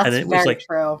 Yes, that's very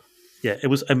true. Yeah, it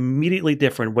was immediately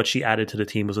different. What she added to the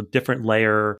team was a different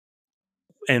layer.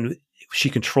 And she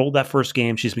controlled that first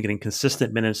game. She's been getting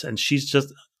consistent minutes. And she's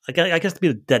just, I guess, to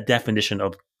be the definition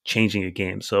of changing a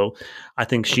game. So I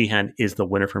think Sheehan is the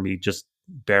winner for me, just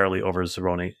barely over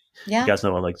Zeroni. Yeah. You guys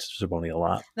know I like Zeroni a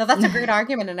lot. No, that's a great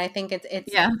argument, and I think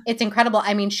Yeah. it's incredible.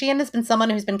 I mean, Sheehan has been someone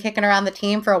who's been kicking around the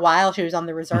team for a while. She was on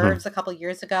the reserves a couple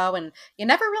years ago, and you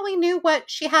never really knew what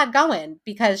she had going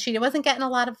because she wasn't getting a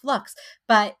lot of looks.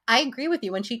 But I agree with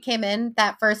you. When she came in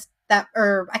I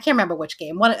can't remember which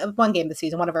game, one game this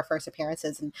season, one of her first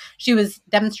appearances, and she was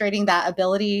demonstrating that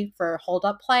ability for hold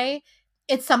up play.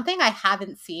 It's something I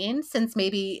haven't seen since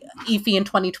maybe Efi in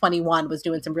 2021 was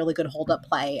doing some really good hold up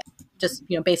play, just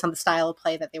based on the style of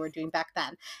play that they were doing back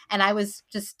then. And I was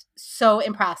just so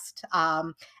impressed.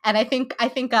 And I think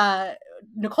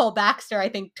Nicole Baxter,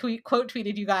 quote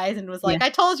tweeted you guys and was like, "I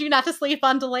told you not to sleep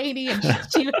on Delaney," and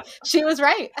she was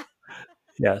right.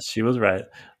 Yes, she was right.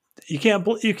 You can't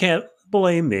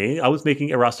blame me. I was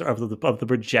making a roster of the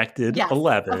projected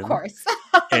 11, of course.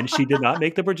 And she did not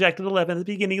make the projected 11 at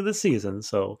the beginning of the season.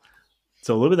 So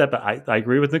a little bit of that, but I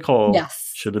agree with Nicole.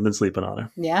 Yes, should have been sleeping on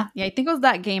her. Yeah. I think it was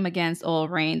that game against Oil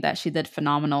Rain that she did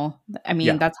phenomenal. I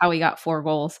mean, that's how we got 4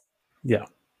 goals. Yeah,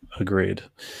 agreed.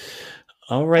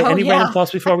 All right. Any random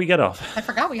thoughts before we get off? I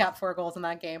forgot we got 4 goals in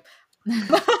that game.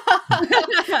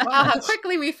 Wow, how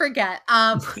quickly we forget.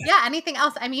 Anything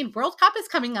else? I mean, World Cup is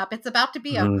coming up. It's about to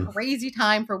be a crazy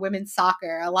time for women's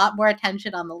soccer. A lot more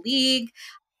attention on the league.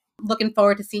 Looking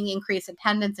forward to seeing increased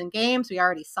attendance in games. We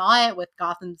already saw it with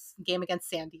Gotham's game against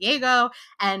San Diego.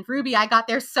 And Ruby, I got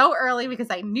there so early because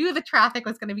I knew the traffic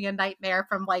was going to be a nightmare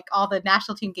from like all the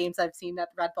national team games I've seen at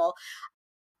Red Bull.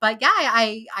 But yeah,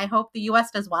 I hope the U.S.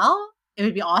 does well. It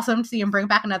would be awesome to see them bring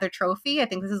back another trophy. I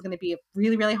think this is going to be a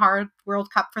really, really hard World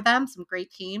Cup for them. Some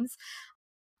great teams.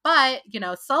 But,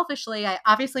 selfishly, I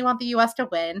obviously want the U.S. to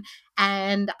win,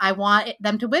 and I want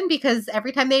them to win because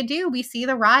every time they do, we see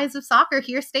the rise of soccer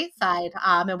here stateside,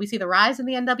 and we see the rise in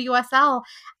the NWSL.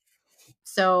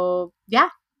 So,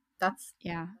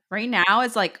 Right now,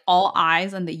 it's like all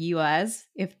eyes on the U.S.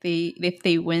 If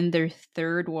they win their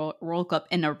 3rd World Cup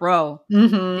in a row.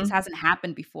 This hasn't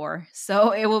happened before,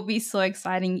 so it will be so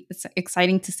exciting. It's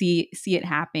exciting to see it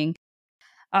happening.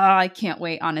 I can't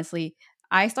wait. Honestly,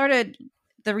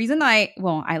 the reason I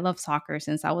love soccer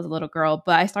since I was a little girl,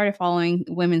 but I started following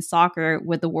women's soccer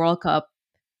with the World Cup,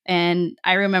 and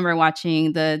I remember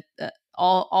watching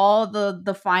all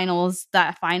the finals.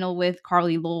 That final with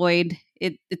Carly Lloyd,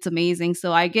 it's amazing.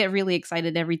 So I get really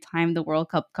excited every time the World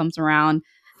Cup comes around.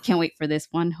 Can't wait for this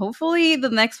one. Hopefully, the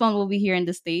next one will be here in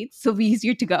the States, so it'll be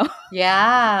easier to go.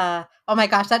 Yeah. Oh my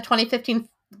gosh, that 2015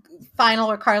 final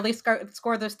where Carly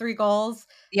scored those 3 goals.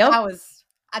 Yep.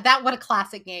 What a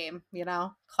classic game,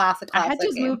 classic I had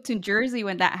just game. moved to Jersey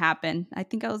when that happened. I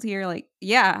think I was here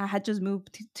I had just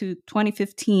moved to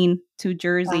 2015 to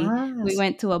Jersey. We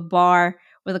went to a bar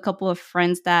with a couple of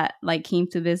friends that came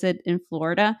to visit in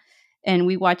Florida, and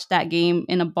we watched that game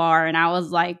in a bar, and I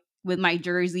was with my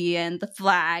jersey and the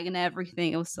flag and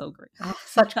everything. It was so great.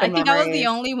 Such good memories. I was the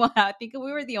only one. I think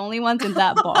we were the only ones in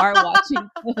that bar watching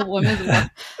the women's world.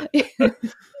 It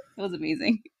was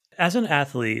amazing. As an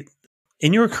athlete,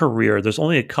 in your career, there's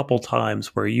only a couple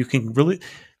times where you can really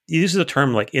use the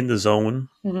term in the zone,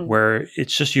 where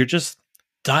it's just you're just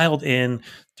dialed in.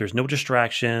 There's no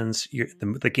distractions.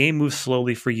 The game moves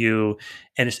slowly for you,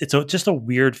 and it's just a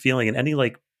weird feeling. And any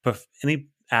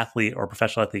athlete or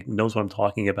professional athlete knows what I'm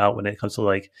talking about when it comes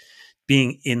to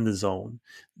being in the zone.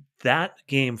 That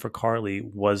game for Carly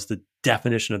was the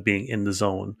definition of being in the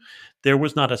zone. There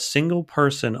was not a single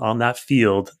person on that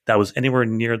field that was anywhere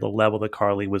near the level that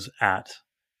Carly was at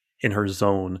in her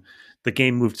zone. The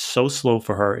game moved so slow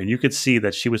for her, and you could see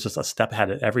that she was just a step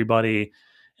ahead of everybody.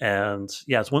 And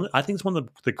yeah, I think it's one of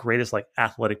the greatest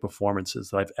athletic performances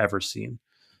that I've ever seen.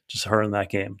 Just her in that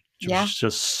game.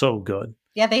 Just so good.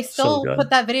 Yeah, they still put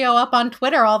that video up on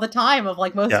Twitter all the time of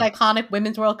most iconic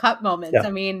Women's World Cup moments. Yeah.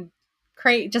 I mean,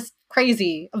 just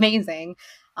crazy, amazing.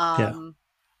 So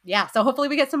hopefully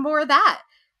we get some more of that.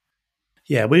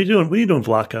 Yeah, what are you doing? What are you doing,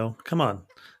 Vlaco? Come on.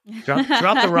 Drop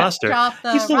the roster. Drop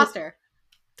the roster.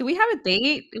 Do we have a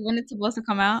date when it's supposed to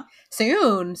come out?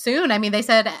 Soon. I mean, they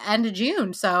said end of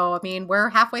June. So, I mean, we're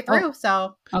halfway through.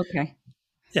 So, okay.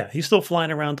 Yeah, he's still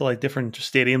flying around to different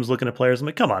stadiums looking at players. I'm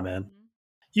like, come on, man.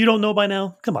 You don't know by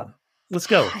now? Come on. Let's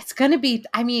go. It's going to be,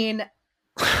 I mean,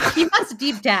 he must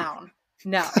deep down.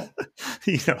 No.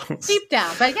 He knows. Deep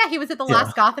down. But yeah, he was at the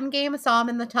last Gotham game. I saw him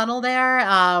in the tunnel there.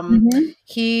 I'm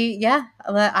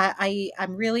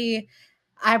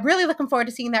really looking forward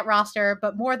to seeing that roster.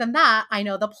 But more than that, I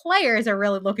know the players are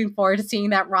really looking forward to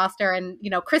seeing that roster. And,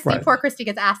 Christy, poor Christy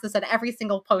gets asked this at every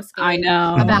single post game. I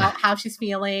know. About how she's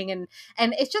feeling. And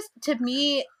it's just, to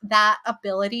me, that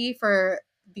ability for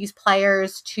these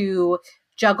players to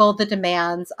juggle the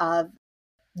demands of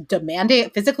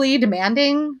physically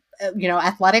demanding,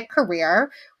 athletic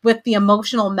career with the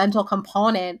emotional, mental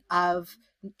component of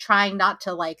trying not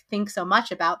to like think so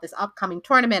much about this upcoming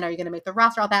tournament. Are you going to make the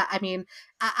roster? All that. I mean,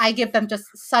 I give them just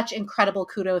such incredible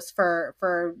kudos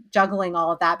for juggling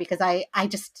all of that, because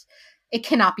it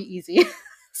cannot be easy.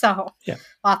 So yeah,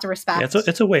 lots of respect. Yeah,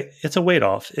 it's a weight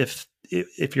off.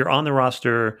 If you're on the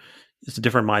roster, it's a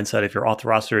different mindset. If you're off the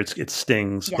roster, it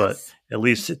stings, Yes. but at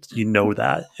least you know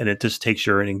that, and it just takes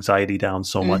your anxiety down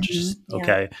so much. Just,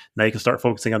 okay, now you can start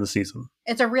focusing on the season.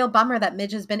 It's a real bummer that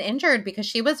Midge has been injured, because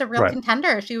she was a real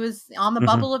contender. She was on the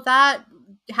bubble of that,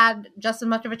 had just as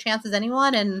much of a chance as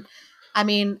anyone. And I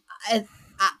mean,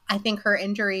 I think her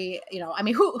injury, I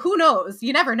mean, who knows?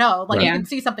 You never know. Like you can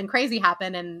see something crazy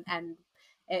happen, and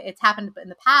it's happened in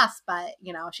the past, but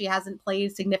she hasn't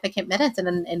played significant minutes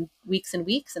in weeks and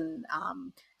weeks, and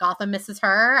Gotham misses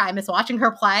her. I miss watching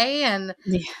her play, and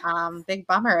big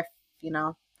bummer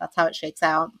if that's how it shakes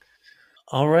out.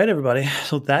 All right, everybody.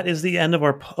 So that is the end of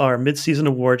our mid-season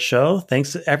award show.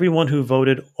 Thanks to everyone who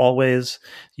voted. Always,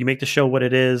 you make the show what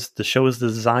it is. The show is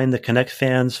designed to connect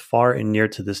fans far and near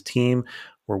to this team.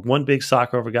 We're one big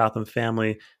Soccer Over Gotham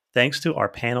family. Thanks to our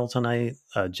panel tonight.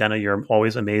 Jenna, you're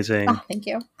always amazing. Oh, thank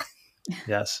you.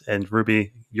 Yes. And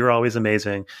Ruby, you're always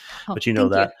amazing. But you know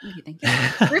that. Thank you.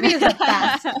 Ruby is the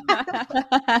best.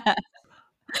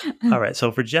 All right.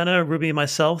 So for Jenna, Ruby, and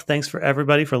myself, thanks for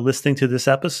everybody for listening to this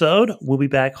episode. We'll be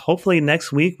back hopefully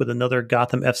next week with another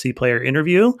Gotham FC player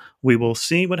interview. We will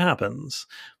see what happens.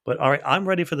 But all right, I'm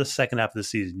ready for the second half of the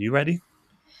season. You ready?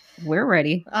 We're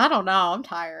ready. I don't know. I'm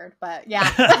tired, but yeah.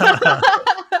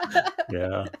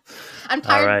 Yeah. I'm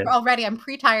tired already. I'm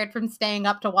pre-tired from staying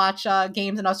up to watch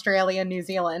games in Australia and New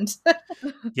Zealand.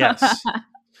 Yes.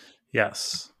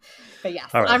 Yes. But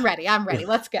yes, right. I'm ready.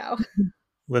 Let's go.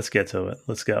 Let's get to it.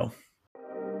 Let's go.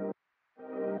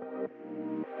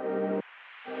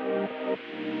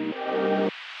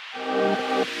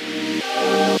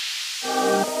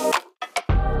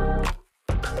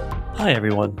 Hi,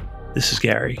 everyone. This is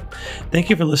Gary. Thank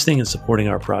you for listening and supporting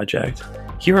our project.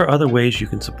 Here are other ways you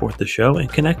can support the show and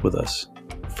connect with us.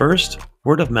 First,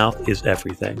 word of mouth is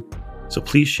everything. So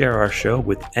please share our show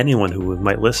with anyone who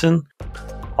might listen.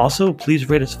 Also, please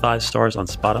rate us 5 stars on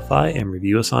Spotify and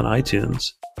review us on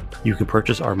iTunes. You can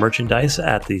purchase our merchandise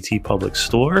at the TeePublic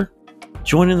store.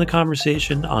 Join in the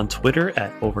conversation on Twitter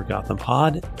at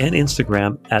OverGothamPod and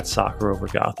Instagram at Soccer Over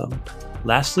Gotham.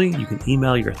 Lastly, you can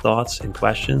email your thoughts and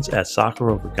questions at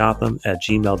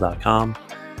soccerovergotham@gmail.com.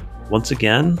 Once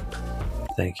again,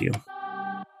 thank you.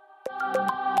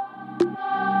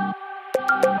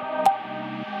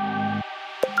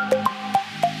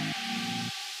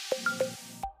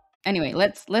 Anyway,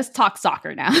 let's talk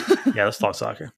soccer now. Yeah, let's talk soccer.